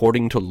called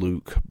According to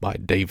Luke by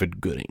David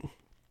Gooding.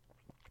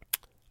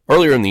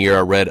 Earlier in the year,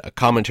 I read a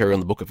commentary on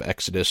the book of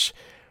Exodus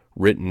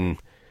written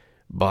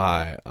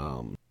by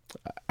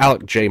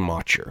Alec J.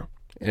 Motcher.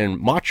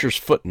 In Motcher's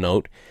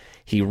footnote,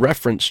 he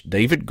referenced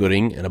David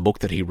Gooding in a book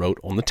that he wrote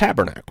on the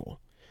tabernacle.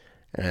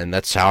 And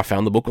that's how I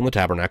found the book on the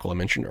tabernacle I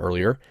mentioned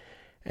earlier.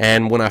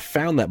 And when I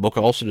found that book,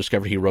 I also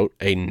discovered he wrote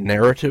a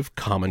narrative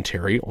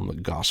commentary on the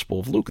Gospel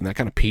of Luke, and that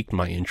kind of piqued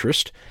my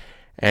interest.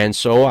 And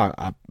so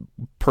I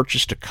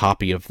purchased a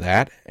copy of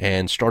that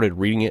and started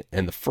reading it,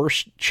 and the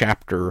first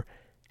chapter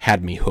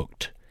had me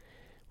hooked.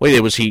 What he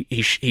did was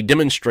he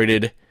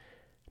demonstrated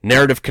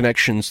narrative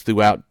connections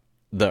throughout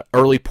the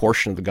early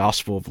portion of the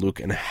Gospel of Luke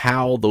and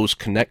how those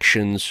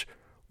connections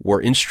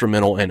were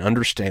instrumental in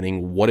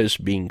understanding what is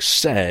being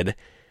said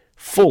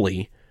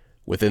fully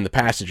within the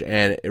passage.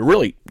 And it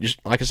really, just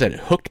like I said,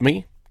 it hooked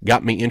me,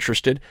 got me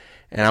interested.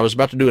 And I was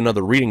about to do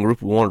another reading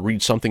group. We wanted to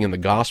read something in the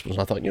Gospels.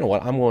 And I thought, you know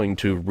what, I'm going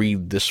to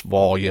read this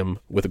volume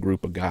with a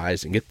group of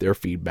guys and get their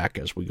feedback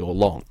as we go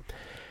along.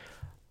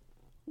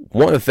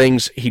 One of the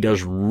things he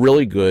does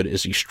really good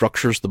is he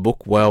structures the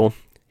book well.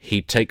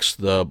 He takes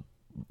the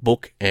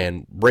book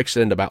and breaks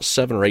it into about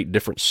 7 or 8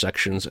 different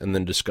sections and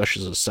then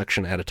discusses a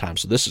section at a time.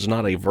 So this is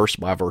not a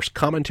verse-by-verse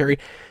commentary.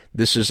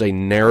 This is a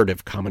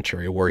narrative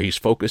commentary where he's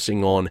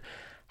focusing on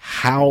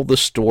how the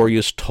story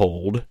is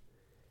told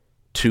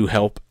to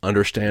help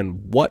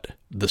understand what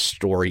the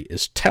story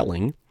is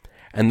telling,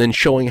 and then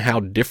showing how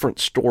different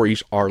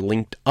stories are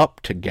linked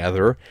up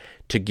together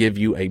to give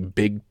you a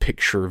big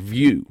picture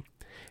view.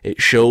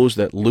 It shows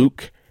that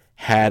Luke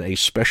had a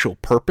special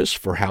purpose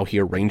for how he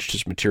arranged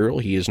his material.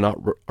 He is not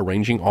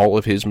arranging all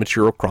of his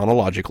material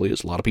chronologically,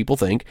 as a lot of people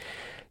think,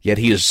 yet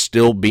he is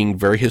still being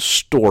very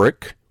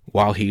historic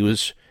while he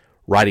was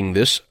writing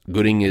this.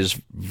 Gooding is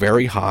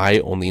very high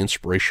on the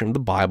inspiration of the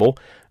Bible,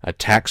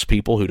 attacks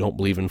people who don't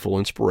believe in full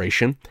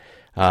inspiration.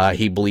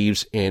 He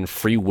believes in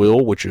free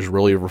will, which is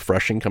really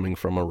refreshing coming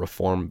from a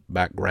Reformed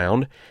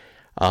background.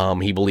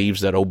 He believes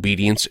that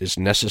obedience is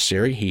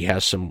necessary. He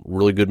has some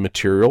really good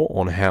material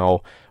on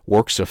how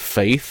works of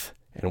faith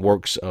and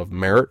works of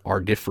merit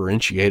are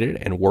differentiated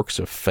and works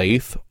of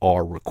faith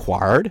are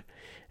required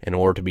in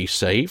order to be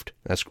saved.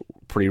 That's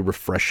pretty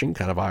refreshing,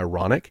 kind of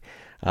ironic.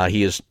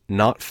 He is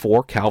not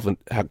for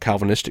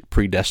Calvinistic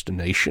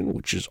predestination,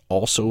 which is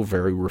also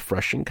very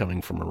refreshing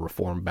coming from a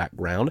Reformed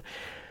background.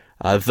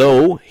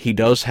 Though he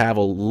does have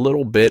a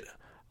little bit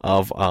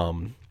of,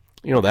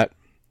 that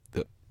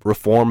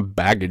Reformed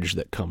baggage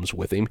that comes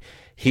with him.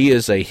 He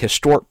is a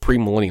historic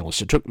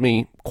premillennialist. It took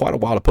me quite a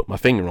while to put my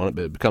finger on it,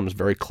 but it becomes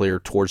very clear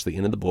towards the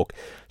end of the book.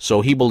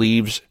 So he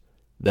believes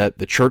that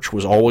the church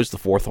was always the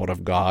forethought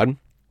of God,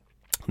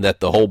 that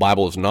the whole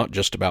Bible is not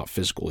just about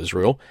physical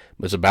Israel,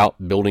 but it's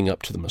about building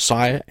up to the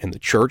Messiah and the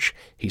church.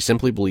 He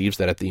simply believes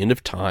that at the end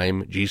of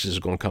time, Jesus is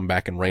going to come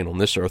back and reign on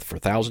this earth for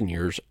 1,000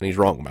 years, and he's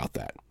wrong about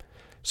that.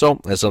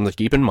 So that's something to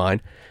keep in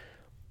mind.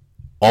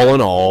 All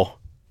in all,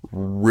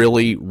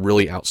 really,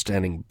 really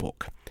outstanding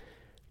book.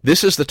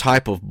 This is the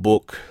type of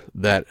book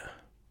that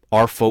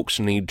our folks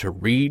need to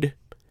read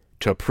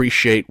to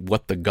appreciate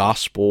what the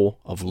Gospel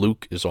of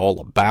Luke is all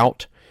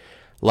about.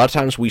 A lot of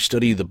times we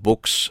study the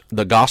books,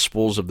 the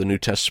Gospels of the New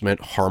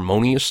Testament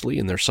harmoniously,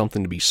 and there's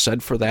something to be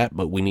said for that,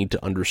 but we need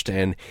to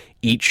understand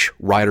each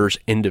writer's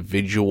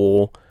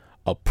individual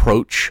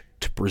approach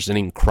to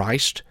presenting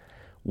Christ,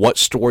 what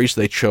stories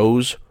they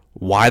chose,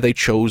 why they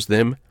chose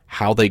them,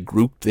 how they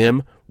grouped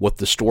them, what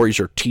the stories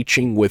are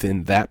teaching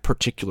within that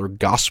particular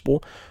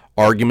gospel,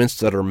 arguments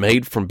that are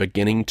made from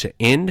beginning to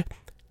end,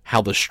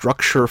 how the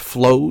structure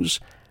flows,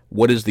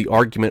 what is the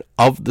argument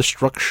of the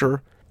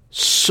structure.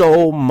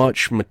 So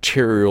much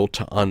material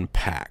to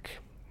unpack.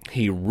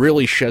 He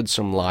really shed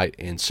some light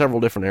in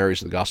several different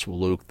areas of the Gospel of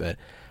Luke that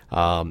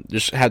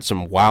just had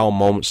some wow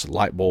moments. The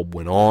light bulb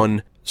went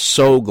on.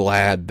 So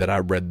glad that I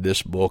read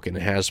this book, and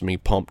it has me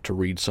pumped to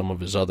read some of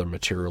his other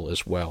material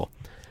as well.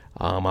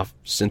 I've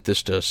sent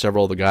this to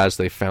several of the guys.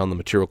 They found the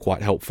material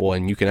quite helpful,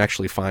 and you can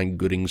actually find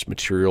Gooding's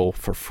material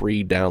for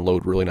free,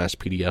 download really nice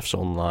PDFs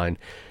online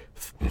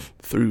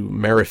through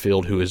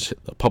Merrifield, who is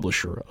the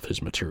publisher of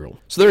his material.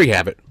 So there you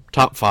have it.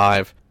 Top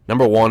 5,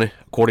 Number 1,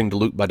 According to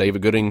Luke by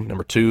David Gooding.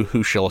 Number 2,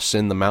 Who Shall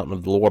Ascend the Mountain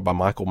of the Lord by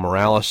Michael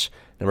Morales.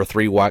 Number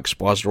 3, Why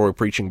Expository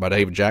Preaching by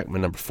David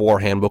Jackman. Number 4,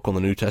 Handbook on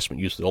the New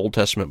Testament Use of the Old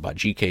Testament by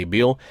G.K.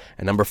 Beale.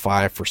 And number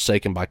 5,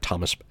 Forsaken by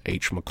Thomas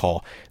H.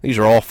 McCall. These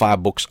are all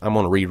 5 books I'm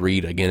going to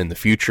reread again in the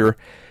future.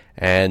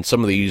 And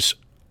some of these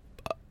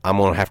I'm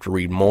going to have to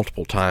read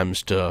multiple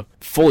times to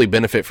fully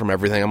benefit from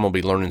everything. I'm going to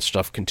be learning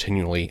stuff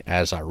continually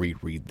as I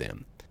reread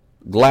them.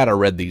 Glad I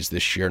read these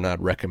this year, and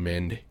I'd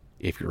recommend,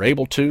 if you're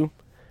able to,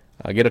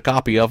 get a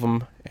copy of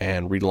them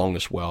and read along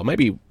as well.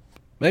 Maybe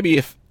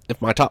if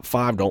my top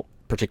 5 don't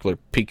particularly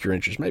pique your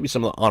interest, maybe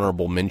some of the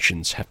honorable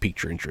mentions have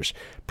piqued your interest.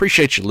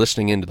 Appreciate you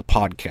listening into the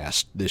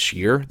podcast this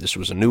year. This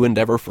was a new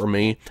endeavor for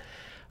me.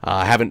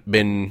 I haven't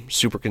been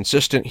super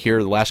consistent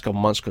here the last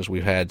couple months because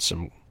we've had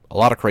a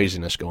lot of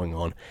craziness going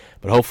on.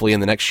 But hopefully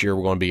in the next year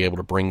we're going to be able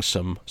to bring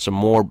some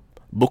more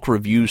book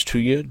reviews to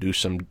you, do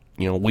some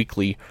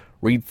weekly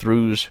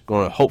read-throughs,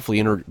 going to hopefully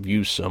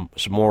interview some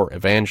more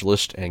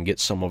evangelists and get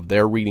some of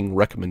their reading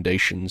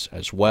recommendations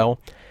as well.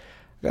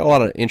 Got a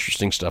lot of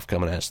interesting stuff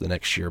coming at us the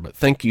next year, but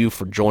thank you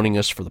for joining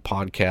us for the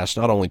podcast,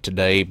 not only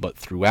today, but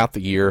throughout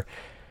the year.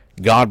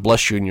 God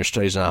bless you in your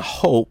studies, and I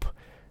hope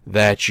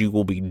that you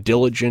will be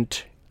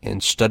diligent in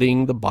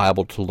studying the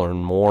Bible to learn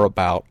more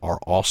about our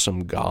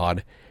awesome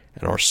God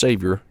and our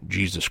Savior,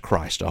 Jesus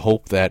Christ. I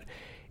hope that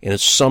in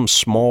some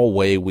small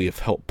way we have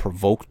helped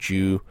provoke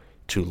you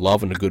to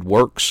love and to good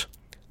works,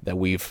 that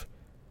we've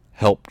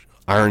helped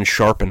iron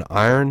sharpen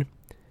iron,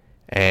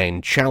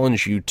 and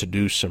challenge you to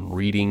do some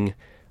reading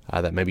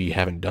that maybe you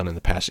haven't done in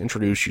the past.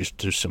 Introduce you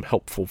to some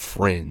helpful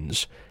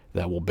friends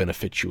that will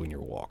benefit you in your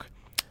walk.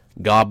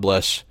 God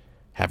bless.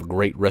 Have a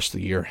great rest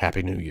of the year.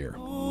 Happy New Year.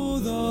 All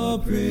the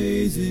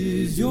praise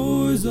is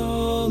yours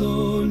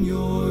alone.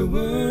 You're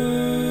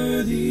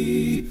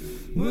worthy,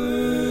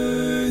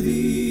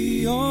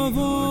 worthy of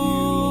all.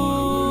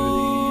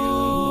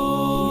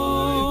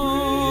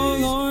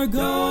 Our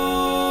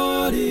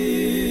God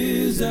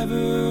is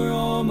ever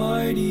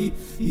almighty.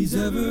 He's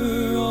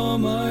ever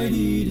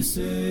almighty to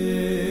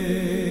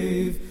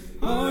save.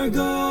 Our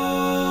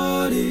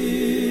God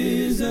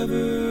is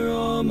ever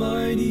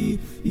almighty.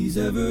 He's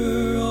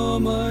ever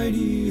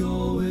almighty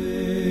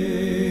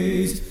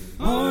always.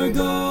 Our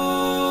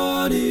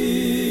God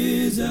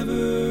is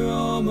ever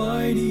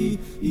almighty.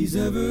 He's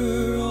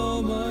ever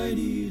almighty.